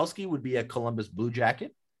 Joe Pavelski would be a Columbus Blue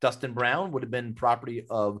Jacket. Dustin Brown would have been property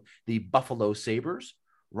of the Buffalo Sabres.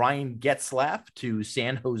 Ryan Getzlaf to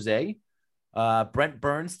San Jose. Brent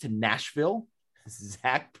Burns to Nashville.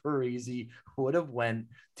 Zach Parisi would have went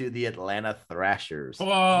to the Atlanta Thrashers.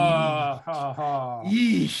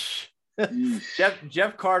 Yeesh.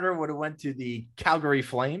 Jeff Carter would have went to the Calgary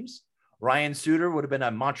Flames. Ryan Suter would have been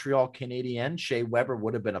a Montreal Canadien. Shea Weber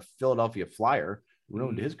would have been a Philadelphia Flyer.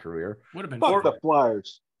 Ruined his career. Would have been Fuck the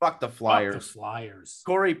Flyers. Fuck the Flyers. Fuck the Flyers.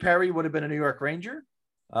 Corey Perry would have been a New York Ranger.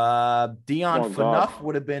 Dion Phaneuf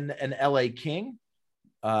would have been an LA King.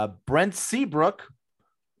 Brent Seabrook,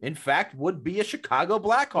 in fact, would be a Chicago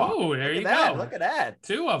Blackhawk. Oh, there you that. go. Look at that.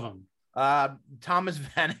 2 of them. Thomas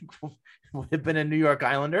Vanek would have been a New York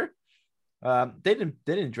Islander. They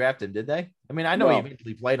didn't draft him, did they? I mean, I know he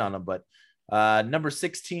eventually played on him, but number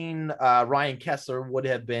 16, Ryan Kessler would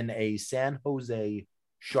have been a San Jose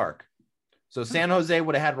Shark. So San Jose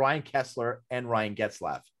would have had Ryan Kessler and Ryan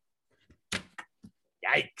Getzlaf.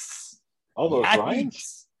 Yikes! All those Yikes.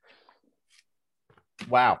 Ryans.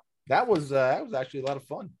 Wow, that was actually a lot of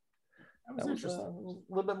fun. That was interesting.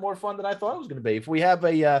 a little bit more fun than I thought it was going to be. If we have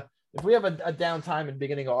a downtime in the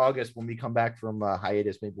beginning of August when we come back from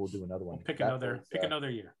hiatus, maybe we'll do another one. Pick another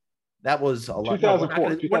year. That was a lot. No,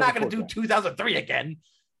 we're not going to do 2003 again.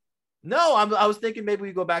 No, I was thinking maybe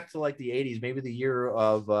we go back to like the 80s, maybe the year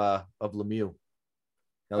of Lemieux.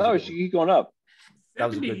 Oh, you keep going up. That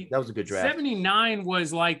was a good draft. 79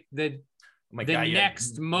 was like the Oh my the God, yeah.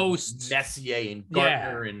 next most Messier and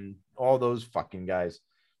Gartner and all those fucking guys.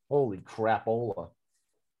 Holy crapola.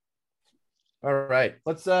 All right.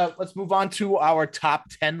 Let's move on to our top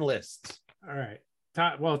 10 list. All right.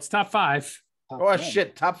 It's top 5. Oh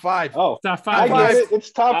shit, top 5. Oh, Top I 5. get it.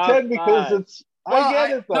 It's top 10 because five. it's. I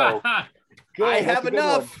get it though. Good, I that's have a good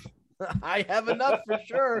enough. I have enough for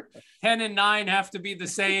sure. 10 and 9 have to be the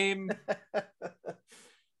same.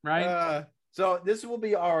 Right? So this will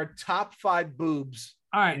be our top 5 boobs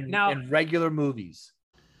All right. Now in regular movies.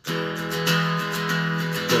 The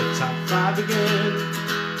top 5 again.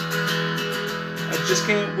 I just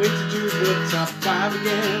can't wait to do the top 5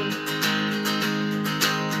 again.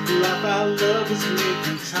 The life I love is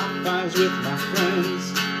making top 5s with my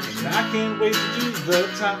friends. And I can't wait to do the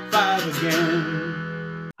top 5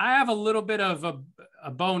 again. I have a little bit of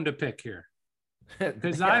a bone to pick here.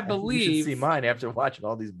 Because I You believe should see mine after watching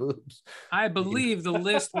all these boobs. I believe the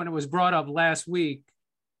list when it was brought up last week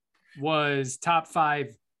was top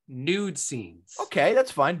 5 nude scenes. Okay,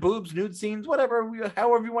 that's fine. Boobs, nude scenes, whatever,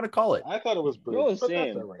 however you want to call it. I thought it was They're all boobs, the but that's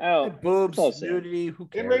same. all right. Oh, Boobs, all the same. nudity, who In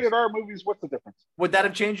cares? rated R movies, what's the difference? Would that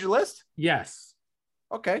have changed your list? Yes.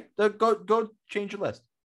 Okay, go change your list.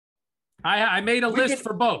 I made a We list can-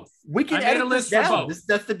 for both. We can I made edit a list this for down. both.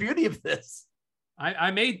 That's the beauty of this.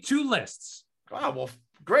 I made 2 lists. Wow, well,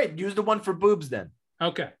 great. Use the one for boobs then.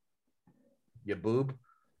 Okay. You boob.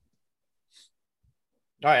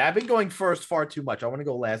 All right, I've been going first far too much. I want to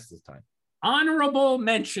go last this time. Honorable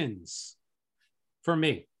mentions for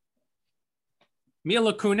me.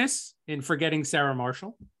 Mila Kunis in Forgetting Sarah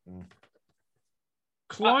Marshall.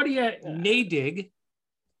 Claudia Naydig,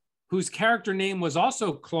 whose character name was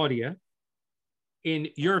also Claudia in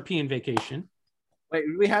European Vacation. Wait,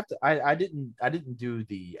 we have to. I didn't do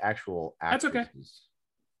the actual. That's okay. actresses.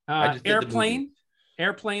 I just did the Airplane.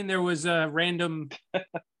 Airplane, there was random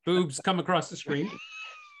boobs come across the screen.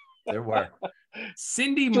 There were.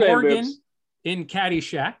 Cindy Tram Morgan boobs. in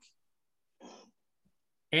Caddyshack.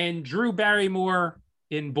 And Drew Barrymore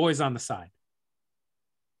in Boys on the Side.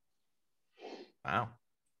 Wow.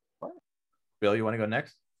 Bill, you want to go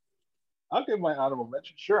next? I'll give my honorable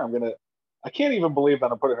mention. Sure, I can't even believe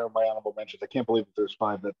that I'm putting her in my honorable mentions. I can't believe that there's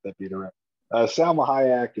 5 that beat her up. Salma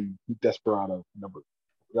Hayek and Desperado,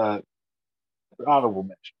 honorable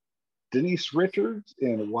mention. Denise Richards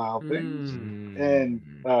in Wild Things and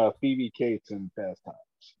Phoebe Cates in Fast Times.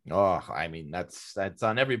 Oh, I mean that's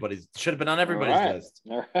on everybody's. Should have been on everybody's list.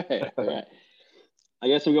 All right. I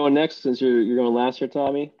guess I'm going next since you're going last here,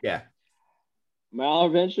 Tommy. Yeah. My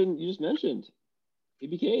honorable mention you just mentioned.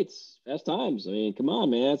 Phoebe Cates, Fast Times. I mean, come on,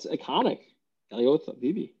 man, it's iconic. Gotta go with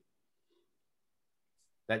Phoebe.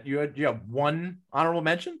 That you have one honorable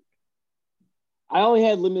mention? I only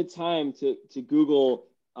had limited time to Google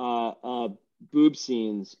boob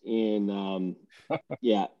scenes in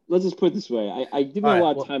yeah. Let's just put it this way. I didn't have a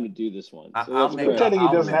lot of time to do this one. So I'll that's make great. Pretending he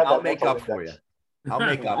doesn't have I'll that make mental up for you. index. I'll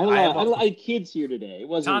make up. I don't have kids here today. It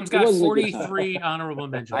wasn't. Tom's it got wasn't a good time. 43 honorable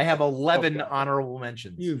mentions. I have 11 Okay. honorable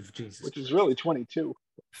mentions. You've Jesus. Which is really 22.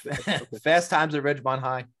 Fast Times at Ridgemont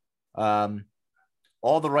High.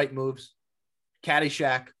 All the Right Moves.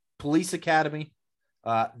 Caddyshack. Police Academy.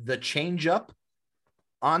 The Change Up.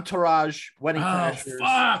 Entourage. Wedding Oh, Crashers.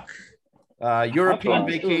 fuck. European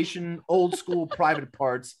Entourage. Vacation. Old School. Private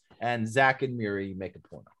Parts. And Zach and Miri Make a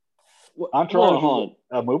Porno. Entourage Hold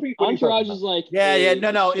on. a movie? What are you talking Entourage about? is like Yeah. a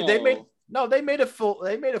No. show. They made a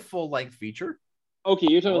full length feature. Okay,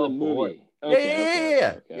 you're talking Oh, about the movie. boy.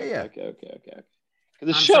 Yeah. Okay. The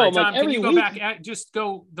I'm show, sorry, I'm Tom, like, can every you go week. back? Just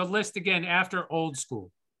go the list again after Old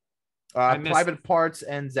School. I missed- Private Parts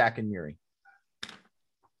and Zach and Miri.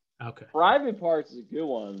 Okay. Private Parts is a good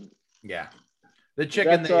one. Yeah, the chick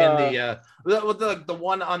in the That's, the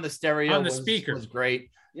one on the stereo On the speaker. was great,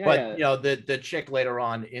 Yeah. but you know the chick later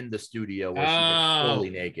on in the studio where she Oh. was fully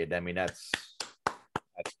naked. I mean that's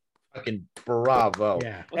fucking bravo.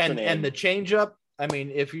 Yeah. What's her name? And the change up. I mean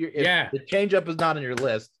if Yeah. the change up is not on your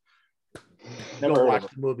list, Never go heard watch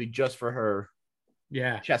of it. the movie just for her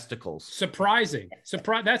Yeah. chesticles. Surprising.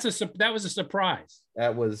 That was a surprise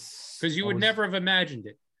That was because you that would was- never have imagined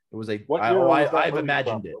it. It was a. What year was that I've movie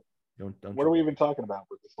imagined from? it. Don't What you are we worry. even talking about?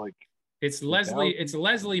 Was this like It's Leslie. It's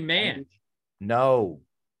Leslie Mann. No,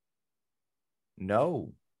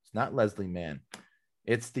 it's not Leslie Mann.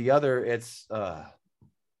 It's the other. It's God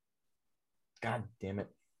damn it.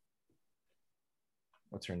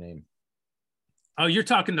 What's her name? Oh, you're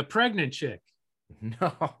talking the pregnant chick.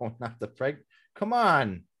 No, not the pregnant. Come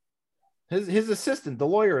on. His assistant, the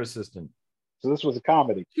lawyer assistant. So this was a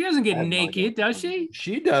comedy. She doesn't I get have no naked, idea. does she?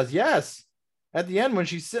 She does, yes. At the end, when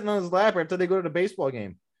she's sitting on his lap after they go to the baseball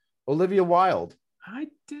game. Olivia Wilde. I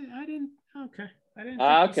didn't. Okay. I didn't.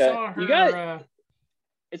 Okay. Saw her, You got-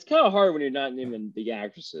 It's kind of hard when you're not naming the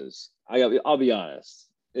actresses. I'll be honest.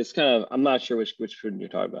 It's kind of, I'm not sure which one you're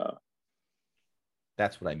talking about.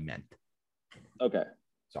 That's what I meant. Okay.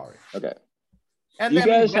 Sorry. Okay. And You then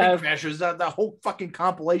guys Wedding have- Crashers, the whole fucking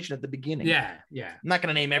compilation at the beginning. Yeah. I'm not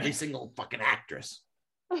going to name every single fucking actress.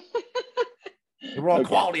 They were all Okay.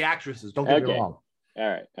 quality actresses. Don't get me Okay. wrong. All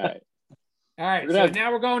right. All right. We're So gonna have-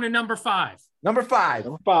 now we're going to number 5. Number 5.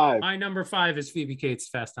 Number 5. My number 5 is Phoebe Cates'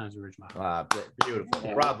 Fast Times at Ridgemont. Beautiful.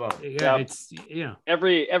 Yeah. Bravo. Yeah, Yep. it's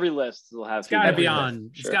Every list will have. it's got to Every be list. on.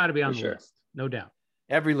 It's Sure, got to be on for the sure. list, no doubt,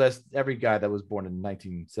 Every guy that was born in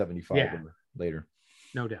 1975 Yeah. or later.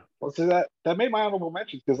 no doubt. Well, so that made my honorable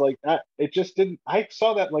mentions because like that it just didn't. I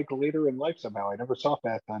saw that like later in life somehow. I never saw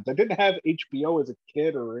Fast Times. I didn't have HBO as a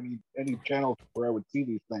kid or any channel where I would see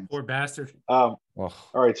these things. Poor bastard. Well, All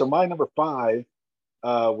right, so my number 5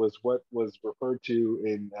 was what was referred to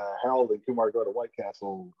in Harold and Kumar Go to White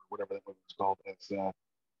Castle, or whatever that movie was called,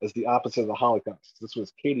 as the opposite of the Holocaust. This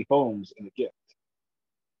was Katie Holmes in The Gift.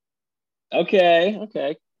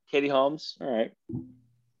 Okay. Katie Holmes. All right.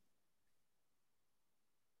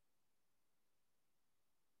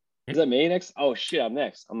 Is that me next? Oh shit, I'm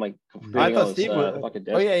next. I'm like, I thought Steve was. fucking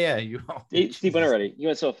Oh, yeah. You, Steve went already. You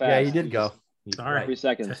went so fast. Yeah, you did go. Sorry. 3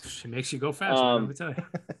 seconds. She makes you go fast. Let me tell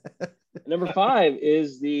you. Number 5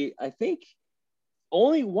 is I think,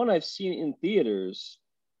 only one I've seen in theaters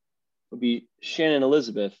would be Shannon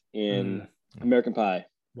Elizabeth in American Pie,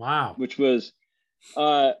 Wow. which was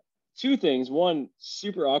 2 things. One,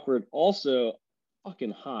 super awkward. Also,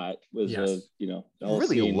 fucking hot was Yes. the whole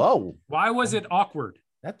Really scene. low. Why was it awkward?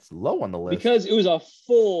 That's low on the list. Because it was a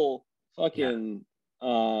full fucking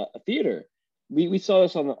theater. We saw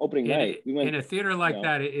this on the opening night. We went In a theater like you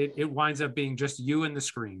know. that, it winds up being just you and the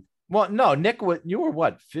screen. Well, no, Nick, you were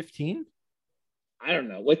what, 15? I don't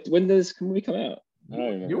know when did this movie come out. I don't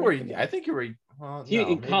remember. You were. I think you were. Well, He- no, in,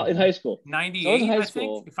 maybe in not. high school. 98, high I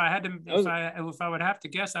school. think. If I had to, was- if I would have to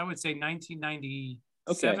guess, I would say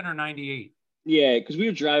 1997 or 98. Yeah, because we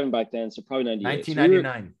were driving back then, so probably 98.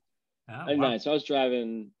 1999. Oh, 99. wow. So I was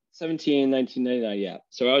driving 1999. Yeah.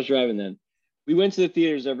 So I was driving then. We went to the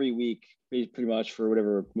theaters every week, pretty much for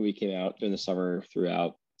whatever movie came out during the summer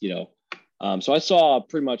throughout, So I saw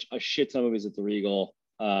pretty much a shit ton of movies at the Regal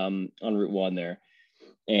on Route 1 there.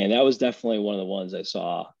 And that was definitely one of the ones I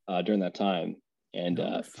saw during that time. And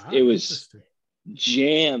Number 5. it was Interesting.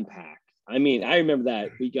 jam packed. I mean, I remember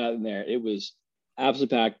that we got in there. It was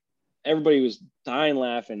absolutely packed. Everybody was dying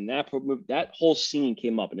laughing. That whole scene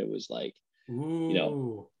came up, and it was like,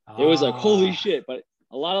 Ooh. it was like, holy Ah. shit! But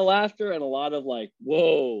a lot of laughter and a lot of like,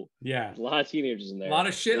 whoa, Yeah. a lot of teenagers in there. A lot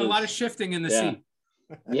of shit. It A lot of was- shifting in the yeah. seat.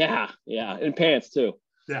 Yeah, and pants too.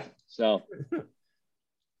 Yeah. So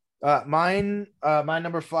My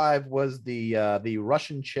number 5 was the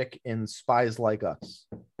Russian chick in Spies Like Us.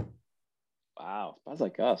 wow, sounds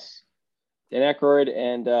like us. Dan Aykroyd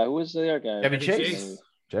and who was the other guy? Chevy Chase. Chase.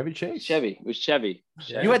 Chevy Chase. Chevy. It was Chevy.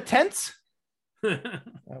 You had tense? Number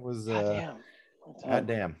That was God damn. God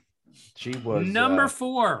damn. She was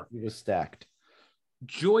 4, She was stacked.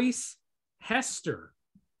 Joyce Hester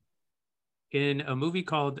in a movie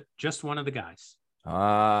called Just One of the Guys.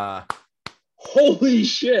 Holy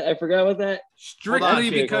shit! I forgot about that. Strictly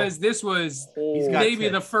Jake. because this was He's got maybe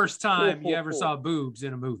tits. the first time you ever saw boobs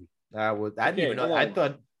in a movie. I didn't even know. hold I on.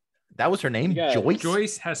 thought that was her name. You got it. Joyce.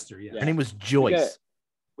 Joyce Hester, yeah. Her name was Joyce.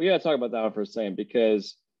 We gotta talk about that one for a second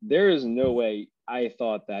because there is no way I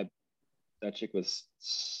thought that chick was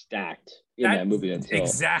stacked in that movie until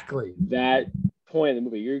Exactly. that point in the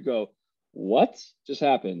movie. You go, what just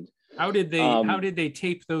happened? How did they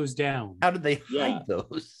tape those down? How did they hide Yeah.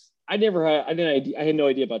 those? I had no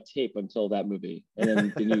idea about tape until that movie, and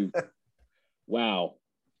then the new. Wow,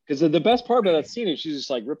 because the best part about that scene is she just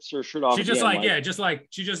like rips her shirt off. She just again,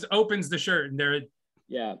 she just opens the shirt and they're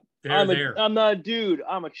yeah. there. I'm not a dude.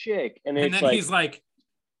 I'm a chick, and And it's then like, he's like,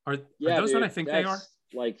 are those dude, what I think they are? that's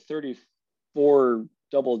Like 34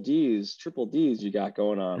 double D's, triple D's you got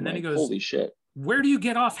going on. And then he Like, goes, holy shit. Where do you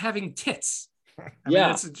get off having tits? I mean,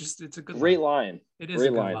 Yeah. it's a good Great line. line. It is Great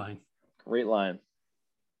a good line. line. Great line.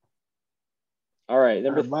 All right,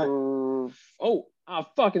 number Mine- three. Oh, I'm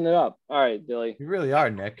fucking it up. All right, Billy. You really are,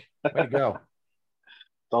 Nick. Way to go.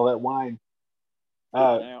 It's all that wine.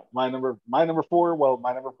 Now, My number 4. Well,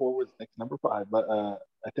 my number 4 was Nick's number 5, but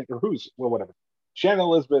I think or who's whatever. Shannon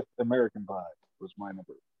Elizabeth, American Pie was my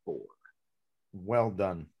number 4. Well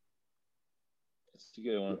done. it's a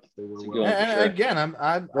good one. They were It's a well- good one. for And sure. again,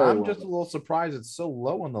 I'm Very well just a done. little surprised it's so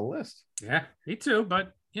low on the list. Yeah, me too.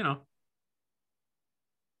 But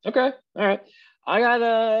Okay. All right. I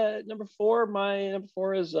got number 4. My number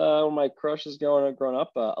 4 is one of my crushes growing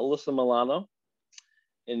up, Alyssa Milano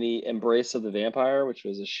in The Embrace of the Vampire, which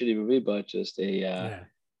was a shitty movie, but just a yeah.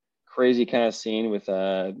 crazy kind of scene with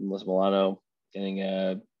Alyssa Milano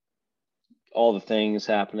getting all the things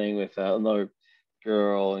happening with another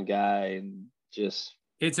girl and guy, and just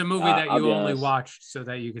It's a movie that I'll you be only honest. watched so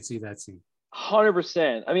that you could see that scene.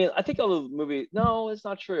 100%. I mean, I think all the movie. No, it's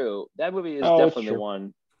not true. That movie is Oh, it's definitely the true.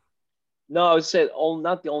 one. No, I would say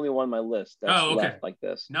not the only one on my list that's Oh, okay. left like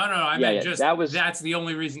this. No, I Yeah, meant yeah, just that's the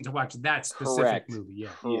only reason to watch that specific Correct. movie.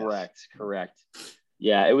 Yeah. Correct.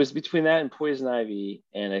 Yeah, it was between that and Poison Ivy,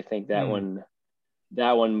 and I think that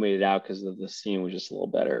one made it out because the scene was just a little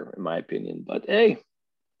better, in my opinion. But hey,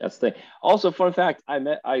 that's the thing. Also, fun fact: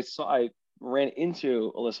 I ran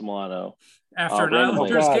into Alyssa Milano. After an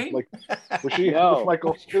randomly. Islanders God, game? like, was she No. with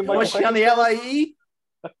Michael? Was she on the LIE?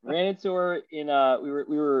 Ran into her in we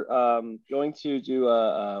were going to do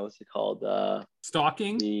what's it called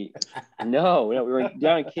Stalking? no we were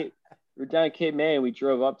down in Cape May, and we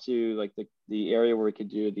drove up to like the area where we could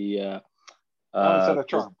do the Set of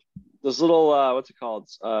Charmed. those little what's it called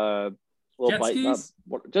little Jet skis?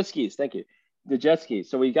 jet skis, thank you, the jet skis.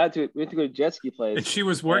 So we had to go to a jet ski place. And she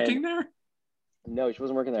was working there? No, she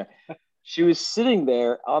wasn't working there. She was sitting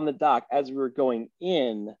there on the dock as we were going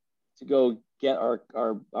in to go get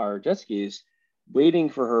our jet skis, waiting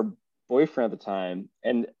for her boyfriend at the time.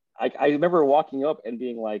 And I remember walking up and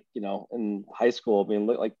being like, in high school, being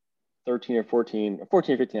like 13 or 14 or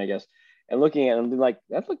 15, I guess, and looking at him and being like,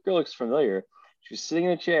 that girl looks familiar. She was sitting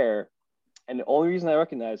in a chair, and the only reason I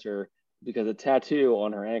recognized her because a tattoo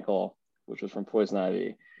on her ankle, which was from Poison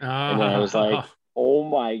Ivy. And then I was like, oh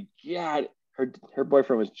my God, her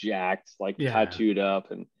boyfriend was jacked, like tattooed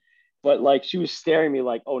up, but like she was staring at me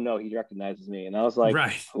like, oh no, he recognizes me. And I was like,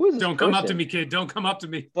 right. who is this Don't come up to person? me, kid. Don't come up to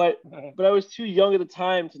me. But I was too young at the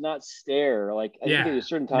time to not stare. Like I think at a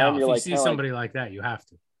certain time No, you're if like, you see somebody like that, you have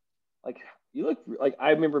to. like you look like, I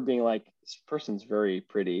remember being like, this person's very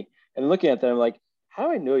pretty, and looking at them like, how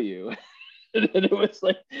do I know you? And it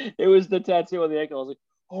was the tattoo on the ankle. I was like,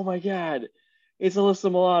 oh my God, it's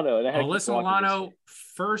Alyssa Milano. And I had to keep Alyssa walking Milano, this way.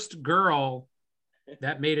 first girl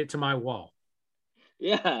that made it to my wall.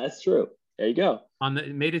 Yeah, that's true. There you go.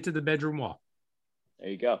 Made it to the bedroom wall. There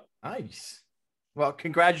you go. Nice. Well,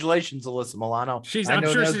 congratulations, Alyssa Milano. I I'm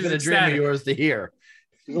know sure that's she's been a dream ecstatic. of yours to hear.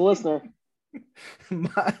 She's a listener.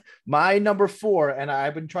 my number 4, and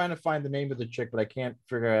I've been trying to find the name of the chick, but I can't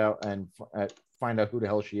figure out and find out who the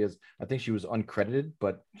hell she is. I think she was uncredited,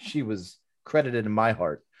 but she was credited in my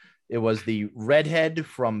heart. It was the redhead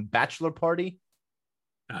from Bachelor Party.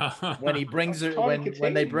 When he brings her, when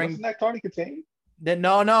they bring, wasn't that Tawny Katane?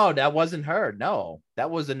 no, that wasn't her. No, that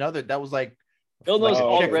was another. That was like Bill knows a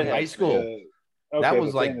all chick the from high redheads. school. Okay, That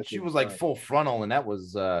was the like fantasy, she was like right. full frontal, and that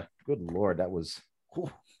was good lord, that was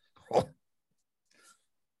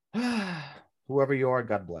whoever you are,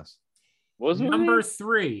 God bless. What was it? Number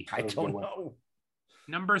 3. I don't know.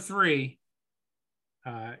 Number 3.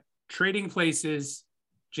 Trading Places,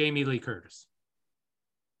 Jamie Lee Curtis.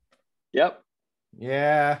 Yep.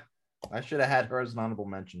 Yeah, I should have had her as an honorable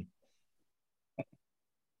mention.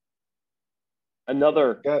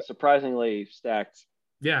 Another Yeah. surprisingly stacked.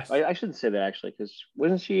 Yes. I shouldn't say that actually, because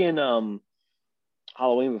wasn't she in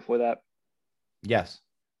Halloween before that? Yes.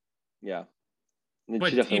 Yeah. And But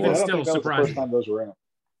she definitely even I was. don't still think that was the surprising. first time those were out.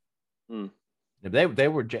 They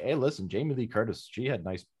were. Hey, listen, Jamie Lee Curtis. She had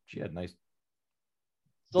nice. Still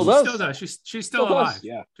She does. still does. She's still Still does, alive.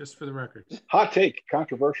 yeah. Just for the record. Hot take,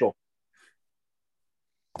 controversial.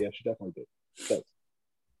 Yeah, she definitely did.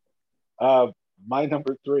 Does. My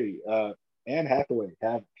number 3, Anne Hathaway,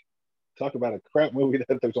 Havoc. Talk about a crap movie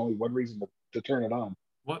that there's only one reason to turn it on.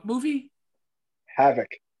 What movie? Havoc.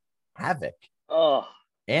 Havoc. Oh,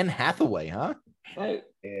 Anne Hathaway, huh? Yeah.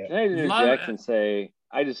 can I interject and say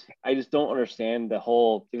I just don't understand the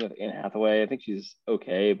whole thing with Anne Hathaway. I think she's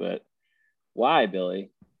okay, but why,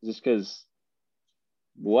 Billy? Just because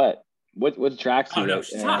what attracts you Oh, no, to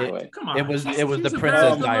she's Anne not. Hathaway? Come on. It was She's the a very Princess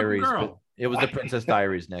good-looking Diaries. girl. It was the Princess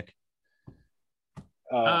Diaries, Nick.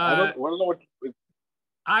 I don't want to know what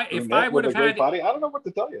If brunette I would with have a great had body. I don't know what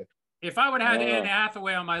to tell you. If I would have had Anne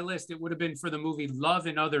Hathaway on my list, it would have been for the movie Love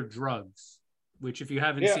and Other Drugs, which if you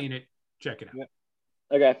haven't seen it, check it out.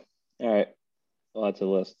 Yeah. Okay. All right. Well, that's a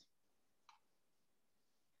list.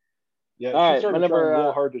 Yeah, All she right, started my number, trying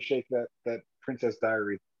real hard to shake that Princess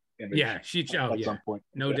Diary image. Yeah, at some point.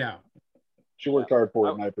 no doubt. She worked hard for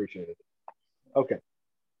it, and I appreciate it. Okay.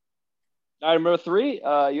 All right, number 3.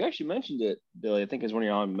 You actually mentioned it, Billy. I think it's one of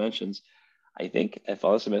your own mentions. I think if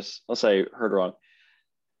unless I heard wrong.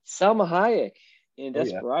 Salma Hayek in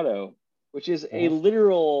Desperado, which is a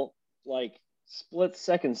literal like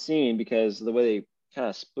split-second scene because the way they kind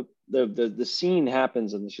of split the scene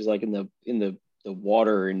happens and she's like in the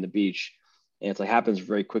water in the beach, and it's like happens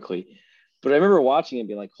very quickly. But I remember watching it and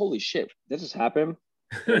being like, "Holy shit, that just happened!"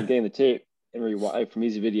 And getting the tape and from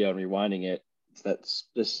Easy Video and rewinding it to that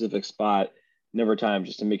specific spot number of times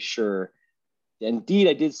just to make sure. Indeed,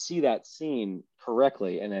 I did see that scene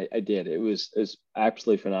correctly, and I did. It was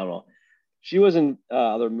absolutely phenomenal. She was in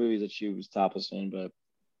other movies that she was topless in, but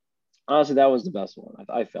honestly, that was the best one.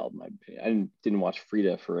 I felt, in my opinion. I didn't watch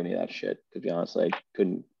Frida for any of that shit. To be honest, I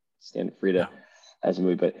couldn't stand Frida as a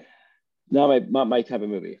movie, but not my type of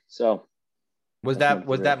movie. So, was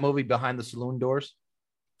that movie Behind the Saloon Doors,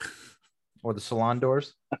 or the Salon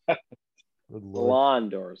Doors? Salon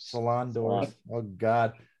Doors. Salon Doors. Oh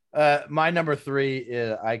God. My number 3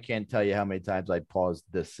 is, I can't tell you how many times I paused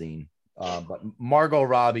this scene. But Margot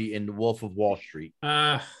Robbie in Wolf of Wall Street.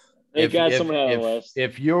 Thank God someone had a list.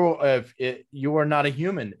 If you are not a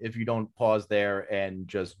human if you don't pause there and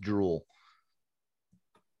just drool.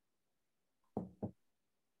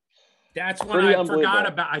 That's one I forgot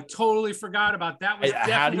about. I totally forgot about. That was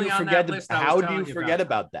definitely on that list. How do you forget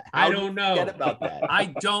about that? I don't know. Forget about that. I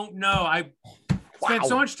don't know. I spent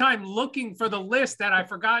so much time looking for the list that I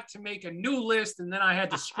forgot to make a new list, and then I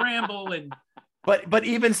had to scramble. And but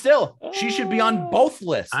even still, she should be on both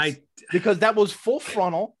lists. Because that was full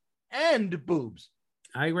frontal and boobs.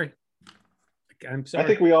 I agree. I'm sorry. I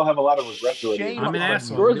think we all have a lot of regret to it. I'm an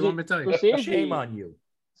asshole. What do you want me to tell you? Shame on you.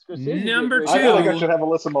 Number 2. I feel like I should have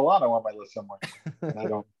Alyssa Milano on my list somewhere. I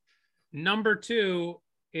don't. Number 2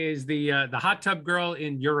 is the hot tub girl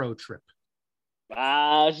in Euro Trip.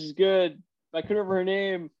 She's good. I couldn't remember her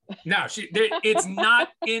name. No, it's not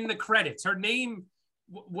in the credits. Her name,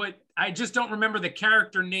 I just don't remember the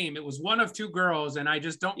character name. It was one of 2 girls, and I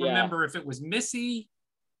just don't remember if it was Missy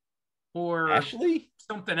or Ashley,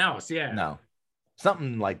 something else. Yeah, no,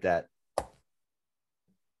 something like that.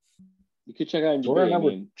 You could check out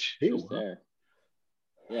number 2. There.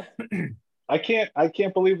 Yeah. I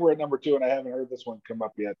can't believe we're at number 2 and I haven't heard this one come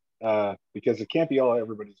up yet. Because it can't be all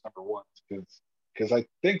everybody's number 1s because I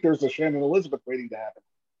think there's a Shannon Elizabeth waiting to happen.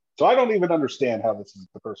 So I don't even understand how this is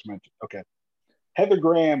the first mention. Okay. Heather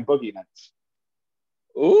Graham, Boogie Nights.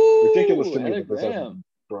 Ooh, ridiculous to me Heather that this Graham. hasn't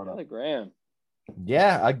brought up. Heather Graham.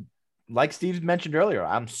 Yeah, like Steve mentioned earlier,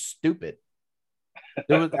 I'm stupid.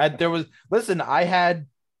 There was listen, I had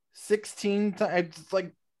 16 times, it's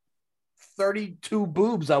like 32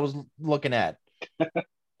 boobs I was looking at.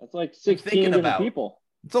 That's like 16 different people.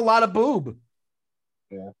 It's a lot of boob.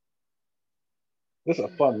 Yeah. This is a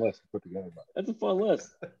fun list to put together. That's a fun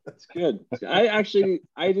list. It's good. I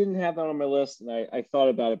didn't have that on my list, and I thought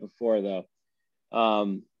about it before though.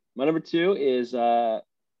 My number 2 is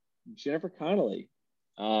Jennifer Connelly,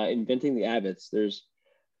 Inventing the Abbotts. There's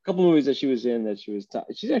a couple movies that she was in that she's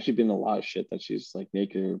actually been in a lot of shit that she's like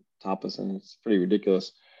naked or topless, and it's pretty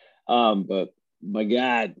ridiculous. But my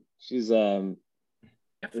God, she's They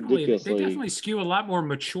definitely skew a lot more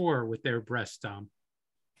mature with their breasts, Tom.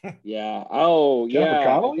 Yeah. Oh, Jennifer yeah.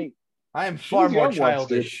 Connelly? I am far more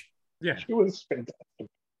childish. Yeah. She was fantastic.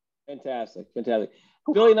 Fantastic.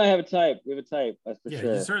 Billy and I have a type. We have a type. That's for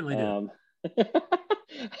sure. You certainly do.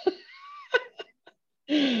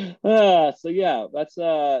 So yeah, that's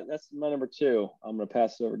my number 2. I'm gonna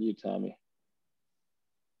pass it over to you, Tommy.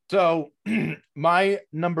 So my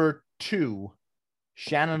number 2,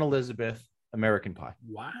 Shannon Elizabeth, American Pie.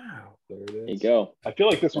 Wow. There it is. There you go. I feel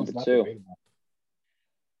like this one's Number not 2. debatable.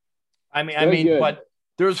 I Very mean, good. but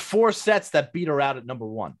there's 4 sets that beat her out at number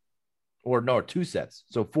 1, or no, 2 sets.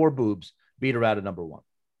 So 4 boobs beat her out at number 1.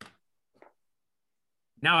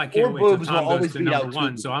 Now I can't 4 wait till boobs Tom will goes always to beat number out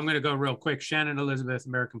 1. 2 So I'm going to go real quick. Shannon Elizabeth,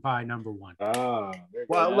 American Pie, number 1. There you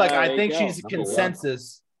Well, go. look, There I you think go. she's Number 1.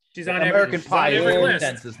 consensus. She's on American Pie is every Yeah. list.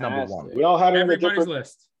 consensus number 1. We all had her at a Everybody's different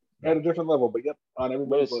list. level, but yep, on What a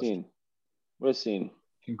everybody's list. scene. What a scene.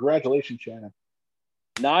 Congratulations, Shannon.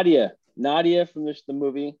 Nadia from the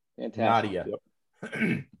movie. Fantastic. Nadia.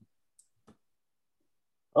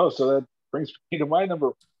 Oh, so that brings me to my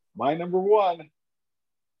number 1.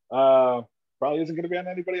 Probably isn't going to be on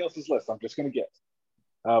anybody else's list. I'm just going to guess.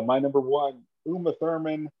 My number one, Uma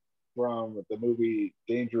Thurman from the movie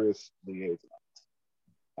Dangerous Liaisons.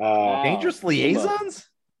 Wow. Dangerous Liaisons?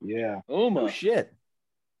 Yeah, Oh Uma. shit.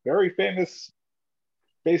 very famous,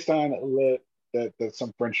 based on that's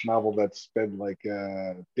some French novel that's been like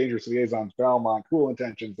Dangerous Liaisons, Valmont, Cruel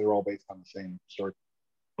Intentions. They're all based on the same story.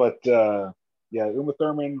 But yeah, Uma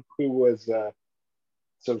Thurman, who was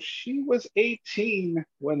so she was 18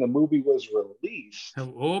 when the movie was released.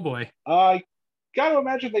 Oh boy. I gotta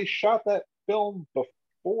imagine they shot that film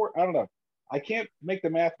before. I don't know. I can't make the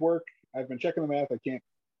math work. I've been checking the math. I can't.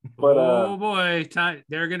 But oh boy,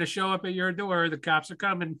 they're gonna show up at your door. The cops are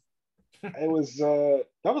coming. it was that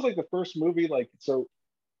was like the first movie, like, so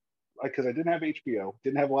because I didn't have HBO,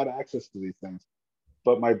 didn't have a lot of access to these things.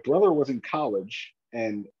 But my brother was in college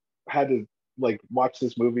and had to like watch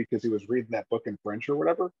this movie because he was reading that book in French or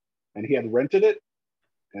whatever, and he had rented it.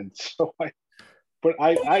 And so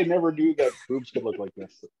I never knew that boobs could look like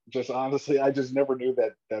this. Just honestly, I just never knew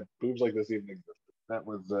that boobs like this even existed. That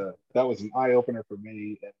was an eye opener for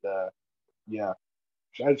me, and yeah,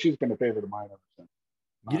 she's been a favorite of mine ever since.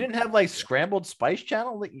 You didn't have like Scrambled Spice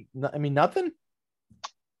Channel? I mean, nothing?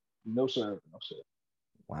 No sir, no sir.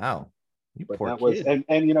 Wow. You But poor that kid. was,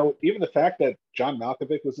 and you know, even the fact that John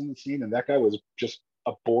Malkovich was in the scene and that guy was just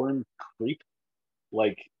a born creep,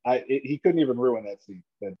 like he couldn't even ruin that scene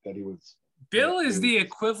that he was. Bill Yeah, is he the was-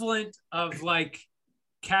 equivalent of like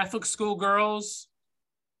Catholic school girls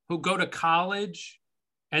who go to college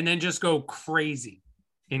and then just go crazy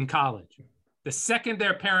in college. The second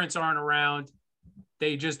their parents aren't around,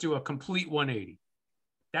 they just do a complete 180.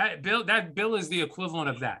 That Bill is the equivalent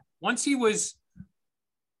of that. Once he was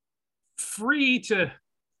free to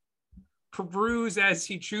peruse as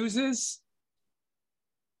he chooses,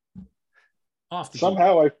 off the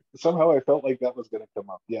somehow I felt like that was going to come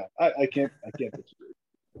up. Yeah, I can't disagree.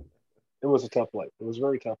 It was a tough life. It was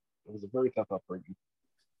very tough. It was a very tough upbringing.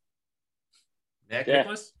 Nick? Yeah.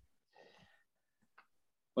 Nicholas?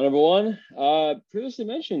 My number one, previously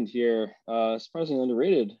mentioned here, surprisingly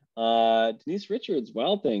underrated. Denise Richards,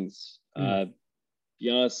 Wild Things. Be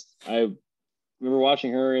honest, I remember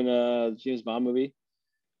watching her in a James Bond movie.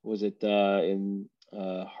 Was it in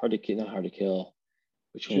Hard to Kill? Not Hard to Kill.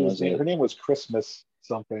 Which one was it? Her name was Christmas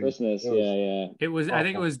something. Christmas. It was- Yeah. It was, I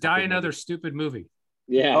think it was Awful Die fucking Another movie. Stupid Movie.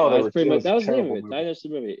 Yeah, Oh, that was pretty it much was that a was the name of terrible it. movie. Die Another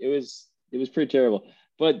Stupid Movie. It was pretty terrible.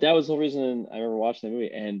 But that was the whole reason I remember watching the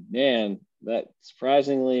movie. And man, that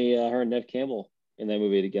surprisingly, her and Nev Campbell in that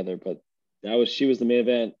movie together. But she was the main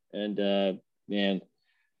event, and man,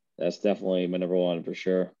 that's definitely my number one for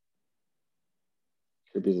sure.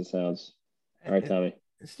 Creepy as it sounds. All right, Tommy.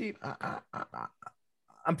 Steve,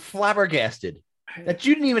 I'm flabbergasted that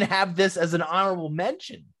you didn't even have this as an honorable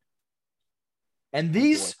mention. And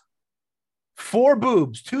these 4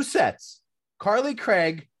 boobs, 2 sets, Carly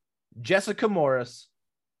Craig, Jessica Morris,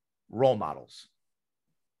 role models.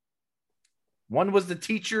 One was the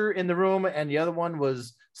teacher in the room, and the other one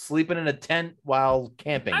was sleeping in a tent while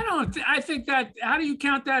camping. I think that, how do you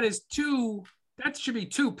count that as 2? That should be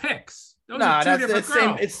 2 picks. Those No, are 2 that's different same.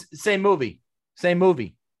 girls. It's same movie. Same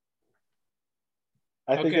movie.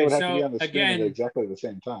 I think Okay, they would have to so be on the screen again- at exactly the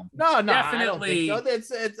same time. No, Definitely. I don't think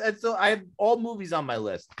so. It's I have all movies on my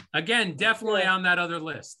list. Again, definitely on that other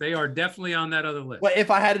list. They are definitely on that other list. Well, if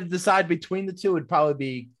I had to decide between the two, it'd probably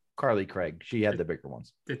be Carly Craig. She had the bigger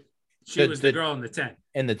ones She was the girl in the tent.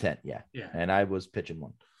 in the tent. Yeah. Yeah. And I was pitching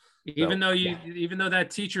one. Even though yeah. even though that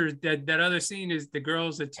teacher, that other scene is the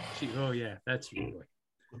girls that oh yeah, that's your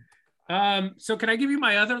boy. So can I give you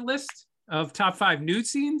my other list of top 5 nude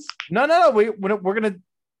scenes? No. We're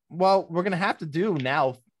gonna have to do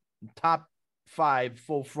now top 5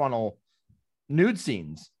 full frontal nude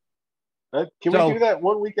scenes. Can So- we do that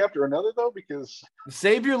one week after another though? Because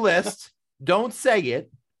Save your list. Don't say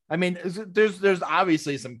it. I mean, there's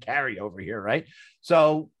obviously some carryover here, right?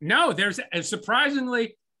 So No,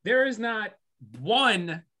 surprisingly, there is not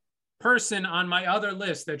one person on my other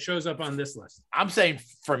list that shows up on this list. I'm saying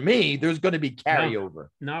for me, there's going to be carryover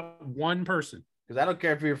Not one person. because I don't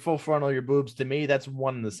care if you're full frontal or your boobs. To me, that's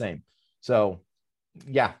one and the same. So,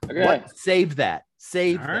 yeah, Okay. save that.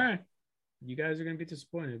 Save All that. right. You guys are going to be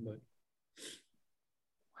disappointed, but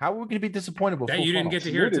How are we going to be disappointed with that full you didn't frontal? get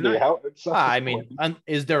to hear it nudity, tonight. it's not I mean, disappointing.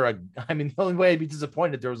 is there a? I mean, the only way I'd be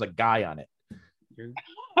disappointed if there was a guy on it. You're-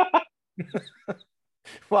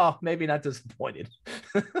 Well, maybe not disappointed.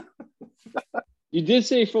 You did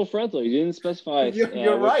say full frontal. You didn't specify. You're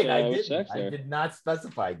which, right. I which did. sex I there. did not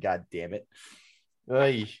specify. God damn it.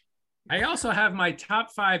 Ay. I also have my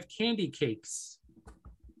top 5 candy cakes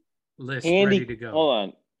list Candy. ready to go. Hold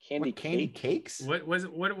on. Candy What, candy cake. cakes? What was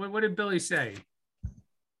it? What did Billy say?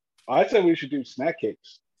 I said we should do snack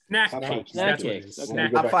cakes. Snack Top cakes. five That's what snack it cakes. is. Okay.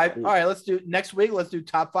 Snack Go Top back five. to All right, let's do next week. Let's do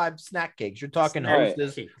top 5 snack cakes. You're talking Snack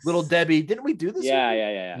Hostess, cakes. Little Debbie. Didn't we do this? Yeah, already?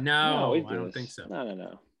 yeah. No, we I don't this. think so.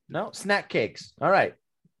 No. No, snack cakes. All right.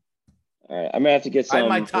 All right, I'm gonna have to get some. I have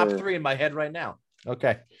my top for- 3 in my head right now.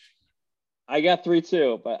 Okay. I got 3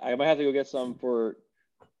 too, but I might have to go get some for,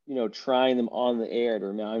 trying them on the air to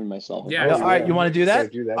remind myself. Yeah. All right, you want to do that? Yeah,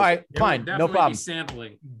 do that. All right, There fine, will no definitely problem. Be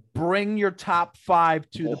sampling. Bring your top 5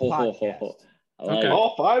 to the podcast. I like Okay. it.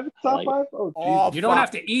 All 5 top Like- 5? Oh, All Jesus. You don't Fuck.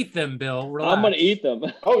 have to eat them, Bill. Relax. I'm gonna eat them.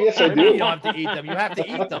 Oh, yes, I What do you mean do. you don't have to eat them? You have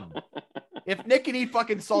to eat them. If Nick can eat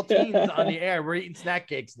fucking saltines on the air, we're eating snack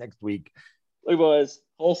cakes next week. Look, boys,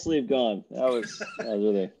 whole sleeve gone. That was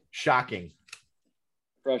really Shocking.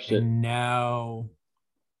 crushed it. And now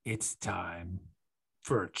it's time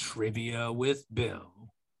for trivia with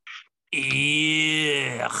Bill. Ugh.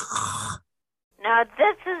 Now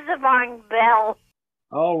this is the wrong Bill.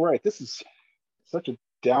 All right, this is such a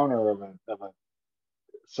downer of a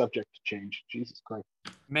subject change. Jesus Christ.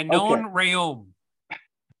 Menon Rayom.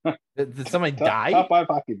 Did somebody Top die? 5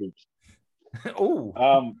 hockey boobs.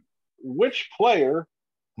 Oh, Which player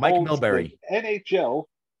Mike holds Milbury. the NHL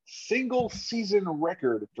single season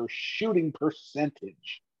record for shooting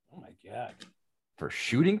percentage? Oh my God. For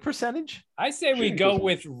shooting percentage? I say we go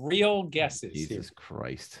with real guesses. here. Jesus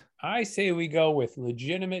Christ. I say we go with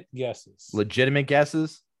legitimate guesses. Legitimate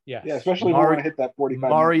guesses? Yes. Yeah, especially if we want to hit that 45.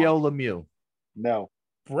 Mario Lemieux. No,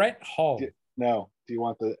 Brett Hull. no. Do you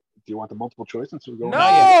want the multiple choice? Since we're going.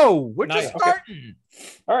 No, we're Not just yet. starting.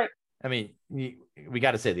 All right. I mean, we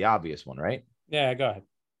got to say the obvious one, right? Yeah, go ahead.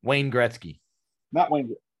 Wayne Gretzky. Not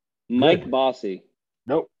Wayne. Mike Bossy.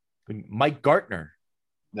 Nope. Mike Gartner.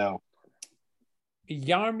 No.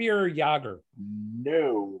 Yarmir Yager.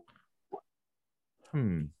 No.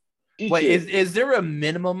 Wait, is there a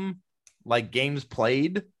minimum like games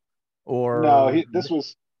played? Or No.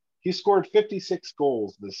 He scored 56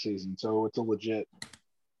 goals this season, so it's a legit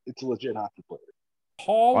hockey player.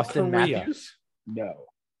 Paul Austin Correa. Matthews? No.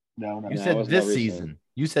 You No, it said was this not recent. season.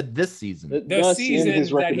 You said this season. The season his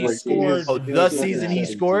that record he break- scored. Oh, the season he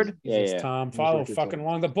scored? Yeah, Jesus, yeah. Tom, His follow record's fucking over.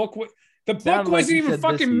 along. The book Sounded like wasn't you even said this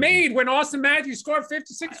fucking season. made when Austin Matthews scored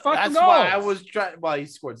 56 fucking That's goals. why I was trying. Well, he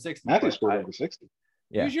scored 60. Matthew but scored I- over 60.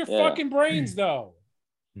 Yeah. Use your Yeah. fucking brains, though.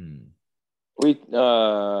 We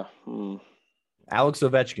Alex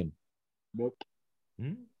Ovechkin. Nope.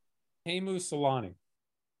 Hemu Solani.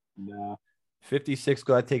 No. 56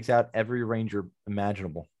 goal. That takes out every Ranger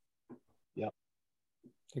imaginable.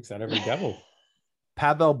 Takes out every devil.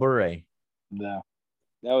 Pavel Bure. No.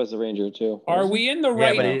 that was the Ranger too. Are we in the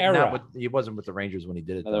right era? He wasn't with the Rangers when he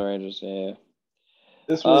did it. Other Though. Rangers, yeah.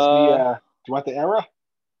 This was the. Do you want the era?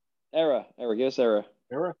 Era. Give us era.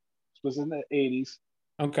 Era. This was in the 80s.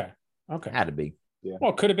 Okay. Had to be.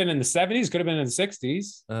 Well, could have been in the 70s, could have been in the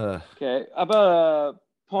 60s. Okay. How about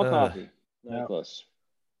Paul Coffey? Not No. close.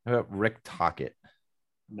 How about Rick Tocchet?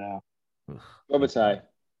 No. Robitaille.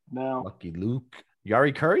 No. Lucky Luke.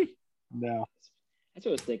 Yari Curry? No. That's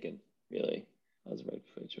what I was thinking. Really, that was a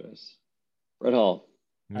right choice. Brett Hall.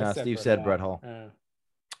 No, Steve said Brett Hall.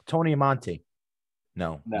 Tony Amonte.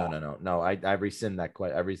 No. I rescind that.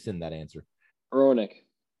 I rescind that answer. Ronick.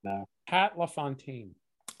 No. Pat LaFontaine.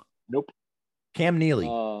 Nope. Cam Neely.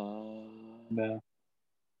 No.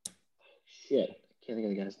 Shit. Can't think of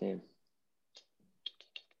the guy's name.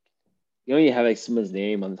 You have like someone's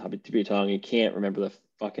name on the top of your tongue. You can't remember the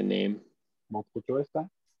fucking name. Multiple choice time?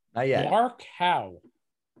 Not yet. Mark Howe.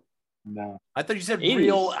 No. I thought you said 80s.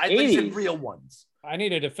 real. I thought you said 80s. real ones. I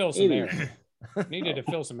needed to fill some 80s. air. Needed to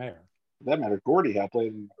fill some air. For that matter, Gordy had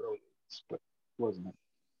played in the early 80s, but wasn't it?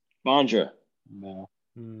 Bondra. No.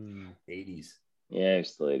 80s. Yeah,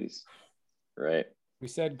 it's the ladies. Right. We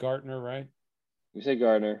said Gartner, right? We said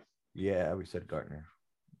Gardner. Yeah, we said Gartner.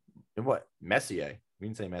 And what? Messier. We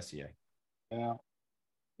didn't say Messier. Yeah.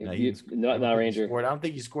 No, You- not Ranger. I don't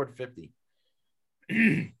think he scored 50.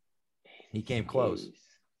 He came close. Jeez.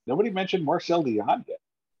 Nobody mentioned Marcel Dion yet.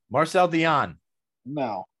 Marcel Dion.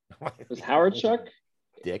 No. Was Howard Chuck?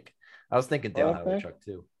 Dick. I was thinking Dale Okay. Howard Chuck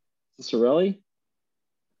too. Sorelli?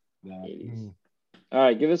 No. 80s. All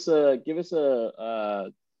right, give us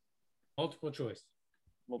a Multiple choice.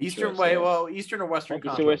 multiple Eastern choice, way, yeah. well, Eastern or Western Eastern,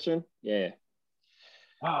 Conference. Western? Yeah.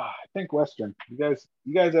 I think Western. You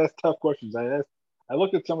guys asked tough questions. I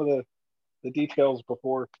looked at some of the details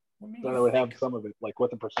before. Thought I would have some of it, like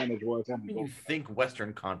what the percentage was. What do you think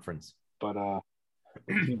Western Conference? But what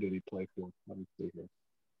team did he play for? Let me see here.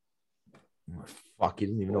 Oh, fuck, he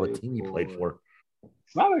didn't even know what team he played for.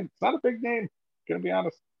 It's not a big name. Gonna be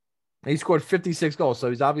honest. He scored 56 goals, so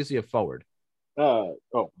he's obviously a forward. Oh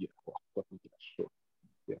yeah. Well, yeah, sure.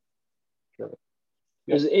 Yeah.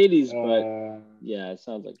 It was the 80s, but yeah, it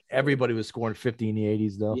sounds like Everybody was scoring 50 in the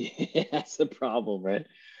 80s, though. Yeah, that's the problem, right?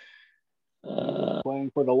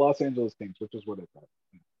 Playing for the Los Angeles Kings, which is what it thought.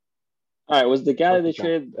 All right, was the guy they Fucking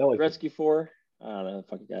traded I like it. Gretzky for? I don't know the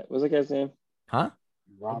fucking guy. What was the guy's name? Huh?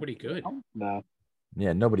 Nobody good. No.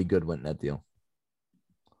 Yeah, nobody good went in that deal.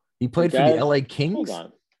 He played for Guys, the LA Hold Kings.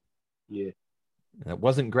 on. Yeah. It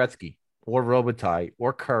wasn't Gretzky or Robitaille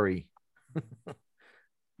or Curry.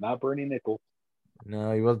 Not Bernie Nichols.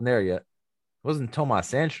 No, he wasn't there yet. It wasn't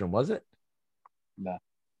Tomas Sandstrom, was it? No. What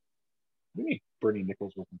do you mean Bernie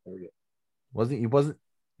Nichols wasn't there yet? Wasn't he? Wasn't?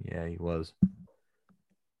 Yeah, he was.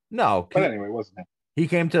 No, But anyway, it wasn't him. he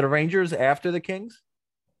came to the Rangers after the Kings.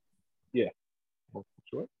 Multiple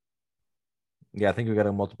choice. Yeah, I think we got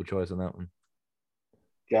a multiple choice on that one.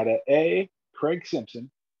 Got a A, Craig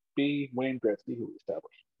Simpson. B, Wayne Gretzky, who we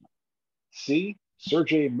established. C,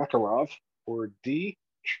 Sergei Makarov. Or D,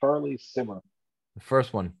 Charlie Simmer. The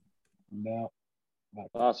first one. No. Not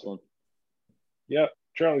Last one. Yep,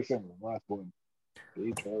 Charlie Simmer. Last one.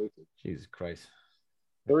 D, Charlie Simmer. Jesus Christ.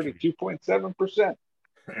 32.7%.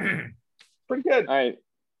 Pretty good. All right.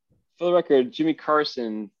 For the record, Jimmy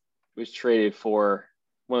Carson was traded for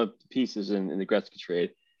one of the pieces in the Gretzky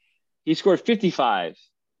trade. He scored 55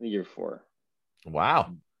 the year before,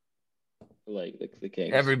 Wow. for like the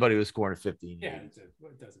Kings. Everybody was scoring 50. Yeah, it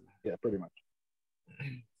doesn't matter. Yeah, pretty much.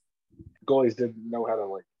 Goalies didn't know how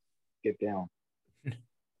to get down. It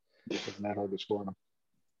wasn't that hard to score on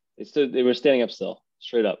them. They were standing up still,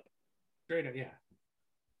 straight up. Straight up, yeah.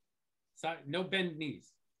 So, no bend knees.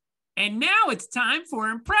 And now it's time for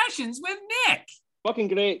impressions with Nick. Fucking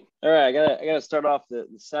great. All right, I gotta start off the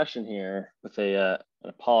session here with an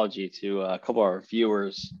apology to a couple of our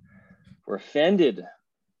viewers who were offended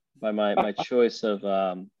by my choice of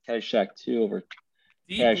Caddyshack 2 over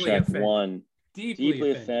Caddyshack 1.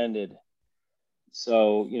 Deeply offended.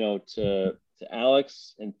 So, to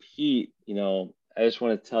Alex and Pete, I just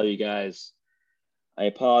want to tell you guys, I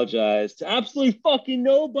apologize to absolutely fucking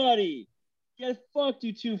nobody. Get fucked,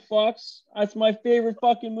 you two fucks. That's my favorite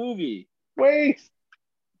fucking movie. Wait!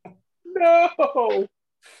 No!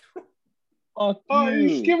 Fuck Oh, you. you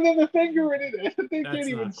just give them the finger in it. They That's can't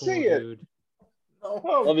even not cool, see it. dude.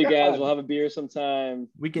 Oh, Love you guys. God. We'll have a beer sometime.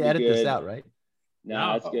 We can Be edit this good. out, right?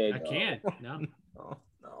 No, it's good. I can't. No. No.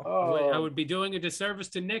 Oh, I would be doing a disservice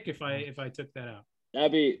to Nick if I took that out.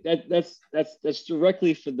 That's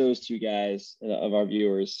directly for those two guys of our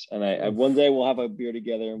viewers. And I one day we'll have a beer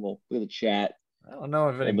together and we'll chat I don't know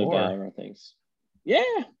if about anymore. our things. Yeah,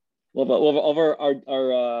 we'll have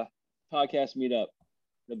our podcast meetup.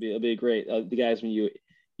 It'll be great. The guys from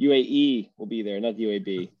UAE will be there, not the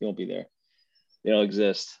UAB. They won't be there. They don't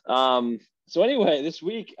exist. So anyway, this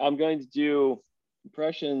week I'm going to do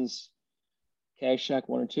impressions. Caddyshack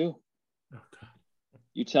 1 or 2. Oh God.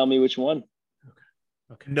 You tell me which one.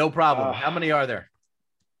 Okay. No problem. How many are there?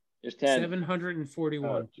 There's 10. 741.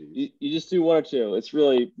 oh, geez. You just do 1 or 2. It's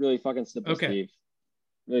really, really fucking simple, Okay. Steve.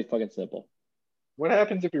 Really fucking simple. What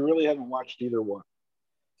happens if you really haven't watched either one?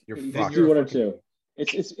 You're You fucked. just do 1 or 2.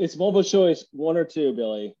 It's multiple choice 1 or 2,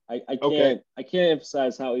 Billy. I can't Okay. I can't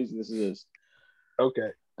emphasize how easy this is. Okay.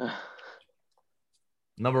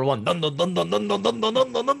 Number one. Dun, dun, dun, dun, dun, dun, dun, dun,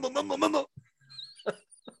 dun, dun, dun, dun, dun, dun, dun.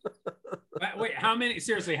 Wait, how many?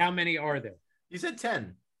 Seriously, how many are there? You said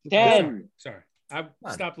 10. 10. Sorry, I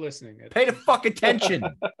on. stopped listening. Pay the fuck attention.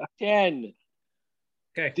 10.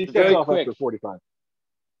 Okay. Deep Very cuts off quick. after 45. All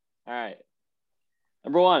right.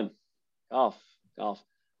 Number 1. Golf.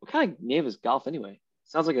 What kind of name is golf anyway?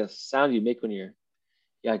 Sounds like a sound you make when you're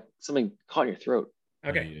something caught in your throat.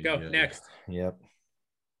 Okay, go next. Yep.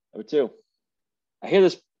 Number 2. I hear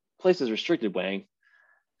this place is restricted, Wang.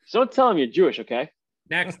 So don't tell him you're Jewish, okay?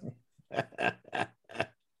 Next. Number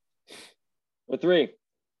 3.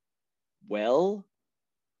 Well,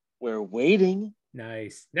 we're waiting.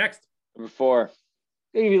 Nice. Next. Number 4.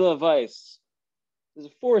 I'll give you a little advice. There's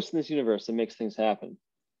a force in this universe that makes things happen.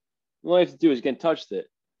 All you have to do is get in touch with it.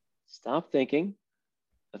 Stop thinking.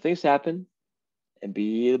 Let things happen and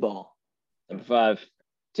be the ball. Number 5.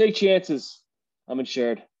 Take chances. I'm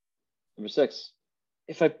insured. Number 6.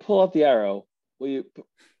 If I pull out the arrow, will you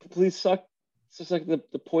please suck the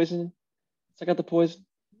poison? Suck out the poison.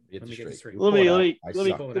 Get Let me get this straight. Let me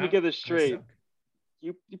suck. let me get this I straight. suck.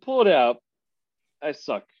 You pull it out. I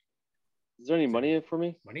suck. Is there any money in it for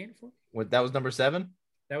me? Money in it for me? What, that was number 7?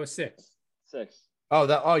 That was 6. 6.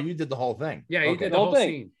 Oh, you did the whole thing. Yeah, you Okay. did the whole thing.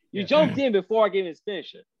 scene. You Yeah. jumped in before I gave you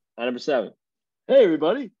finish it. Number 7. Hey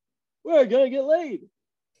everybody, we're gonna get laid.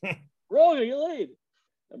 We're all gonna get laid.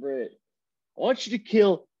 Number 8. I want you to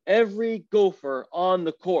kill every gopher on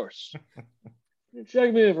the course. And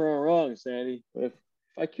check me if I'm wrong, Sandy. But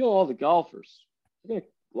if I kill all the golfers, they're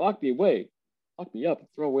gonna lock me away, lock me up, and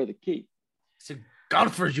throw away the key. I said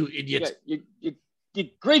golfers, you idiot. You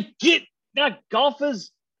great kid, not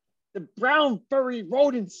golfers. The brown furry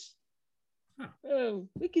rodents.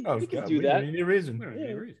 We could do that. Any reason?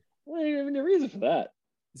 Well, I don't even need a reason for that.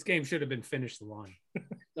 This game should have been finished long.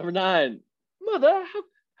 Number 9. Mother,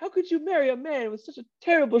 how could you marry a man with such a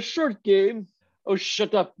terrible short game? Oh,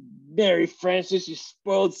 shut up, Mary Frances, you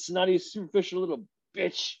spoiled, snotty, superficial little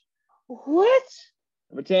bitch. What?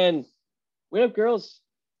 Number 10. Wait up, girls.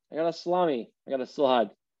 I got a salami. I got a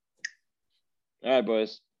silhad. All right,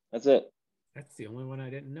 boys. That's it. That's the only one I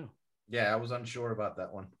didn't know. Yeah, I was unsure about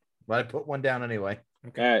that one, but I put one down anyway.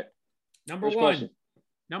 Okay. All right. Number First one. question.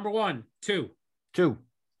 Number 1, 2. 2.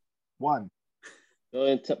 1.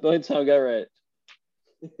 Billy and Tom got it right.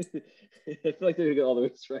 I feel like they're going to get all the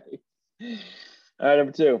ways right. All right,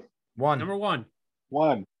 number 2. 1. Number 1.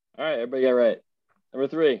 1. All right, everybody got it right. Number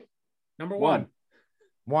 3. Number 1.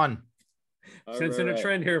 1. 1. All Sensing right. a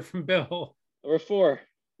trend here from Bill. Number 4.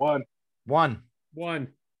 1. 1. 1.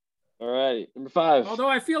 All right, number 5. Although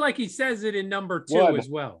I feel like he says it in number 2 1. as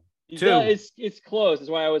well. Two. It's close. That's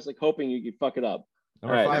why I was like hoping you could fuck it up.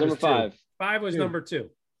 Number All right, 5 number is 2. 5. 5 was 2. number 2.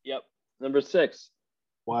 Yep. Number 6.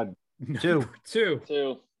 1. 2. 2.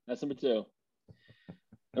 2. That's number 2.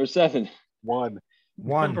 Number 7. 1.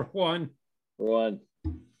 1. Number 1. 1.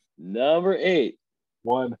 Number 8.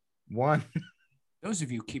 1. 1. Those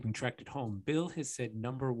of you keeping track at home, Bill has said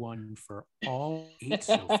number 1 for all 8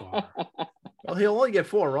 so far. Well, he'll only get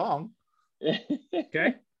 4 wrong.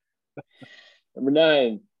 Okay. Number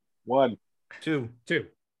 9. 1. 2. 2.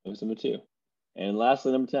 That was number 2. And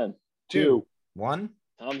lastly, number 10. 2. 1.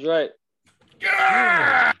 Tom's right.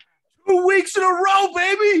 Yeah! 2 weeks in a row,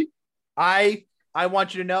 baby. I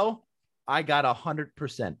want you to know, I got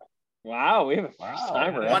 100%. Wow, we have a first Wow.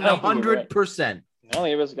 timer. I don't think we were right. 100%. I don't think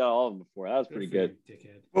any of us got all of them before. That was pretty good. Dickhead.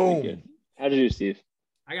 Pretty Boom. good. How'd you do, Steve?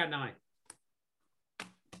 I got 9.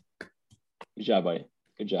 Good job, buddy.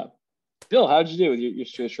 Good job. Bill, how'd you do with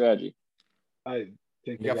your strategy? I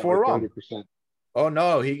think You I got 4 like wrong. 30%. Oh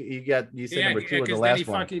no, he said number 2 was the then last he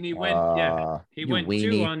one. fucking he went he You went 2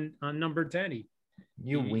 weenie. on number 10.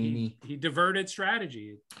 You weenie. He diverted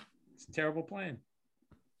strategy. It's a terrible plan.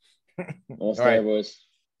 Well, All right. boys.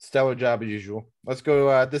 Stellar job as usual. Let's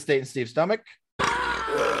go this date in Steve's stomach.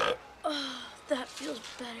 Oh, that feels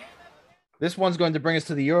better. This one's going to bring us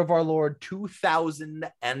to the year of our Lord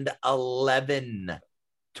 2011.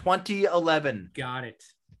 2011. Got it.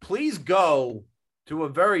 Please go to a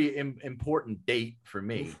very important date for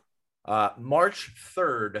me. March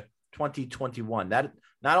 3rd, 2021. That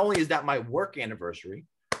not only is that my work anniversary,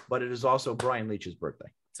 but it is also Brian Leach's birthday.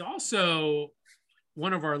 It's also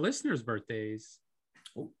one of our listeners' birthdays.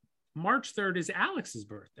 March 3rd is Alex's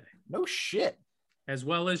birthday, No shit. as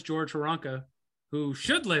well as George Haranka, who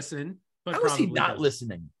should listen, but How is he probably not doesn't.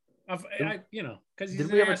 listening? Because he's Did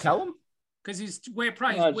we ever tell him? Because he's probably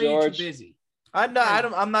Come on, way George. too busy. I'm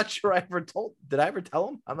not sure I ever told. Did I ever tell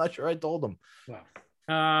him? I'm not sure I told him.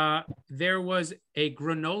 Well, there was a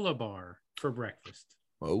granola bar for breakfast.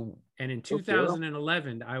 Oh, And in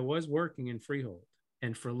 2011, I was working in Freehold.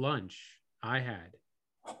 And for lunch, I had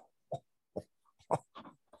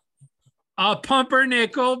a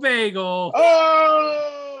pumpernickel bagel.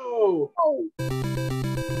 Oh!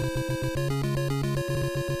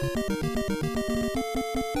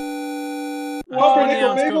 Pumpernickel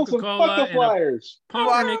Allianz, bagels and Coca-Cola, fuck the and a Flyers.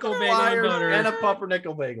 Pumpernickel bagel and Flyers butter. and a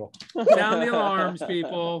pumpernickel bagel. Down the alarms,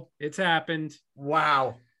 people. It's happened.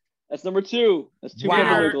 Wow. That's number 2. That's 2 Wow.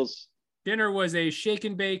 pumpernickels. Dinner was a shake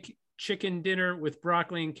and bake chicken dinner with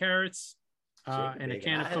broccoli and carrots Shake and and a bake.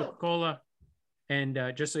 can of I don't- Coca-Cola. And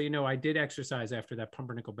just so you know, I did exercise after that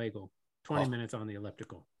pumpernickel bagel. 20 minutes on the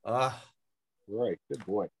elliptical. Right, good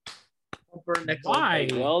boy. Pumpernickel Why?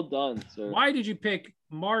 bagel. Well done, sir. Why did you pick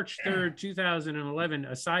March 3rd, 2011,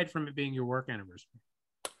 aside from it being your work anniversary?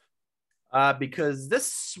 Because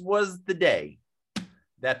this was the day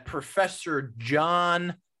that Professor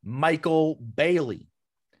John Michael Bailey,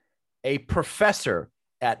 a professor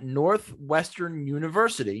at Northwestern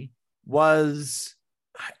University, was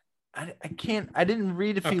I didn't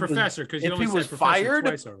read if A he professor, because was, if he was fired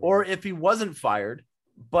or if he wasn't fired,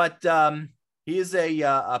 but he is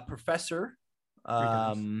a professor. We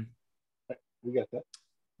got that.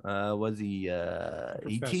 Was he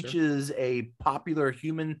Professor. teaches a popular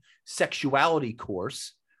human sexuality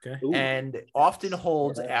course Okay. Ooh, and often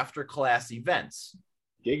holds Alright. after class events,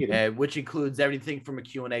 giggity. which includes everything from a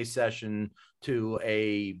Q&A session to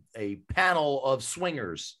a panel of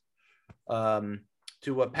swingers,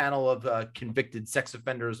 to a panel of convicted sex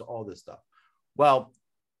offenders, all this stuff. Well,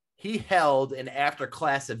 he held an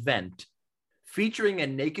after-class event featuring a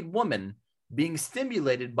naked woman being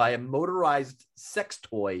stimulated by a motorized sex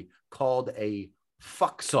toy called a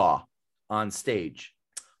fuck saw on stage.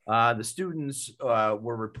 The students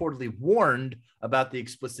were reportedly warned about the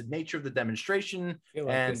explicit nature of the demonstration,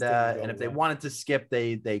 and if they wanted to skip,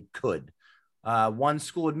 they could. One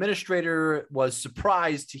school administrator was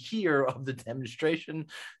surprised to hear of the demonstration,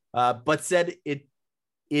 but said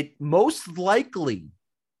it most likely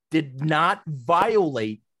did not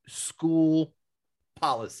violate school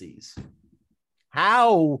policies.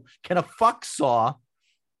 How can a fuck saw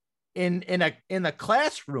in a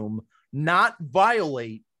classroom not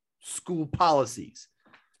violate school policies?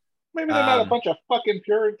 Maybe they're not a bunch of fucking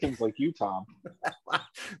Puritans like you, Tom.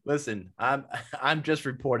 Listen, I'm just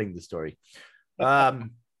reporting the story.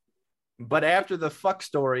 But after the fuck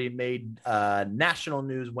story made national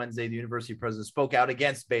news Wednesday, the university president spoke out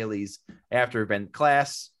against Bailey's after event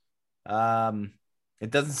class. It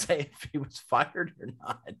doesn't say if he was fired or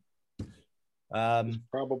not.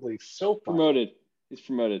 Probably so promoted. He's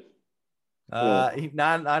promoted.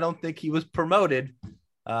 I don't think he was promoted.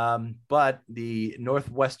 But the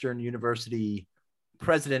Northwestern University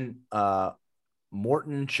president,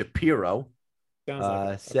 Morton Shapiro,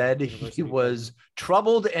 said he was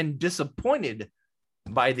troubled and disappointed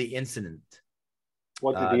by the incident.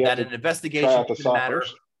 What did he that an investigation into the matter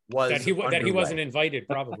was that he wasn't invited,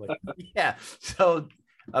 probably. Yeah. So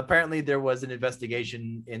apparently there was an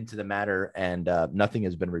investigation into the matter, and nothing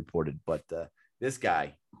has been reported. But this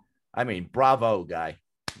guy, I mean, bravo, guy.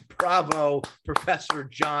 Bravo, Professor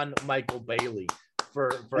John Michael Bailey,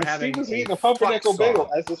 for having. Steve was eating a pumpernickel bagel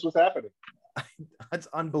as this was happening. That's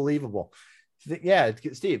unbelievable. Yeah,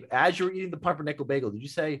 Steve, as you're eating the pumpernickel bagel, did you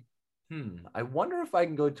say, I wonder if I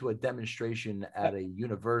can go to a demonstration at a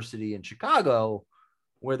university in Chicago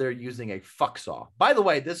where they're using a fuck saw? By the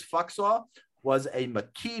way, this fuck saw was a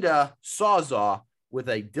Makita Sawzall with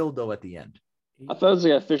a dildo at the end. I thought it was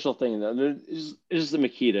like an official thing. It's just a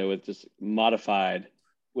Makita with just modified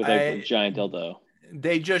with a giant dildo.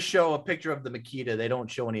 They just show a picture of the Makita. They don't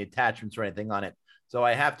show any attachments or anything on it. So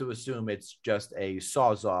I have to assume it's just a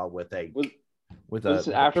Sawzall with a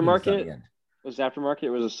aftermarket. Was it aftermarket?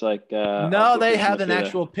 Or was this like no? They have an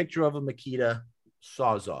actual picture of a Makita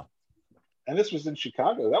Sawzall. And this was in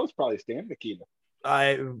Chicago. That was probably Stan Makita.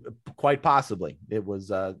 Quite possibly. It was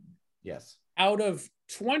yes. Out of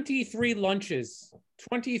 23 lunches,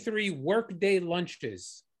 23 workday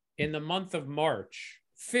lunches in the month of March,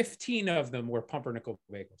 15 of them were pumpernickel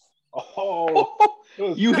bagels. Oh,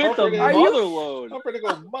 you hit the mother load.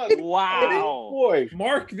 Pumpernickel mud. Wow. Boy.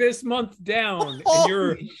 Mark this month down. Oh, and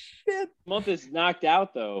your month is knocked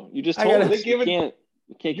out, though. You just told us you can't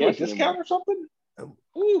get a discount or something?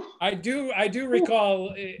 Ooh. I do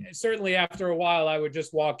recall, certainly after a while, I would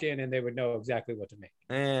just walk in and they would know exactly what to make.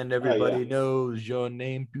 And everybody knows your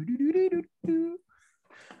name.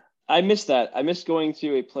 I miss that. I miss going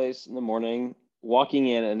to a place in the morning, walking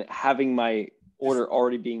in and having my order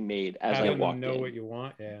already being made as I walk in. Know what you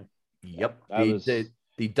want, yeah. Yep.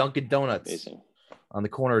 The Dunkin' Donuts amazing. On the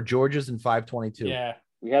corner of George's and 522. Yeah.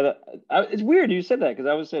 We had it's weird you said that because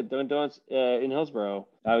I was at Dunkin' Donuts in Hillsborough.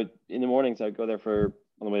 In the mornings I would go there on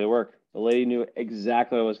the way to work. The lady knew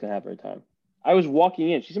exactly what was going to happen every time. I was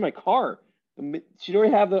walking in. She's in my car. She'd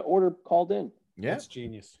already have the order called in. Yeah, that's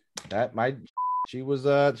genius. She was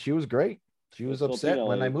great. She was upset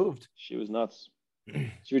when I moved. She was nuts.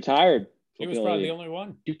 She retired. She was probably the only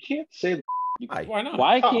one. You can't say. Why not?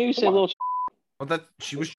 Why can't you say little? Well,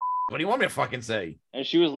 she was. What do you want me to fucking say? And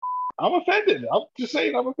she was. I'm offended. I'm just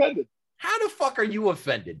saying I'm offended. How the fuck are you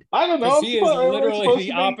offended? I don't know. He is literally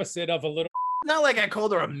the opposite of a little. Not like I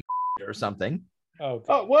called her a or something. Oh,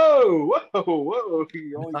 whoa.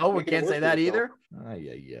 No, we can't say that either.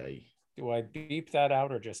 Do I beep that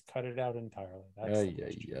out or just cut it out entirely?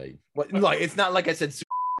 What? Like, it's not like I said Super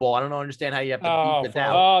Bowl. I don't understand how you have to beep it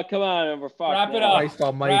out. Oh, come on, we're fucked. Wrap it up.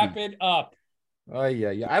 Wrap it up. Oh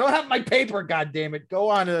yeah. I don't have my paper. God damn it. Go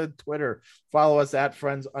on to Twitter. Follow us at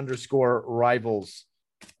friends_rivals.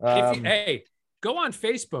 Hey, go on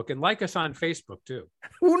Facebook and like us on Facebook too.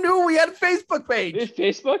 Who knew we had a Facebook page?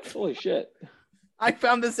 Facebook? Holy shit. I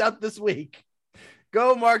found this out this week.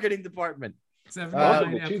 Go marketing department.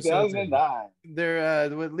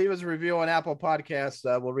 2009. Leave us a review on Apple Podcasts.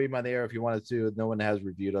 We'll read them on the air if you wanted to. No one has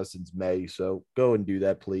reviewed us since May, so go and do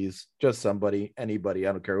that, please. Just anybody. I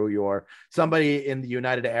don't care who you are. Somebody in the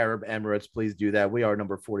United Arab Emirates, please do that. We are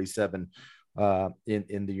number 47 in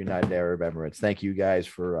the United Arab Emirates. Thank you guys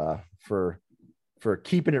for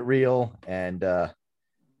keeping it real. And I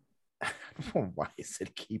don't know why I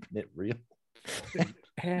said keeping it real.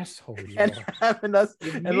 asshole you and are. having us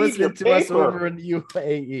You and need listening your to us paper. over in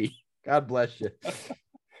UAE. God bless you.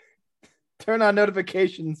 Turn on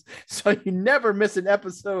notifications so you never miss an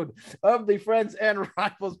episode of the Friends and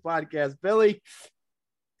Rivals podcast. Billy,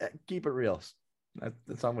 keep it real.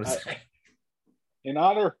 That's all I'm going to say. In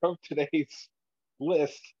honor of today's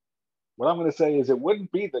list, what I'm going to say is it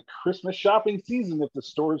wouldn't be the Christmas shopping season if the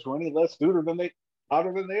stores were any less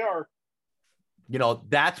hotter than they are. You know,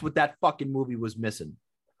 that's what that fucking movie was missing.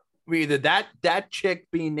 Either that chick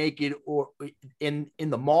being naked or in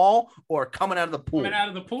the mall or coming out of the pool. Coming out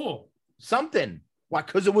of the pool. Something. Why?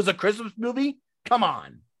 Because it was a Christmas movie? Come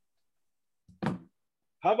on.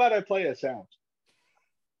 How about I play a sound?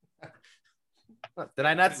 Did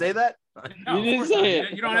I not say that? No, You of didn't course say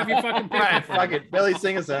not. it. You don't have your fucking All right, paper. fuck it. Billy,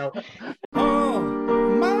 sing us out. Oh,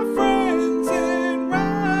 my friends and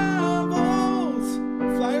rivals.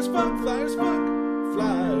 Flyers fuck, flyers fuck,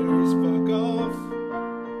 flyers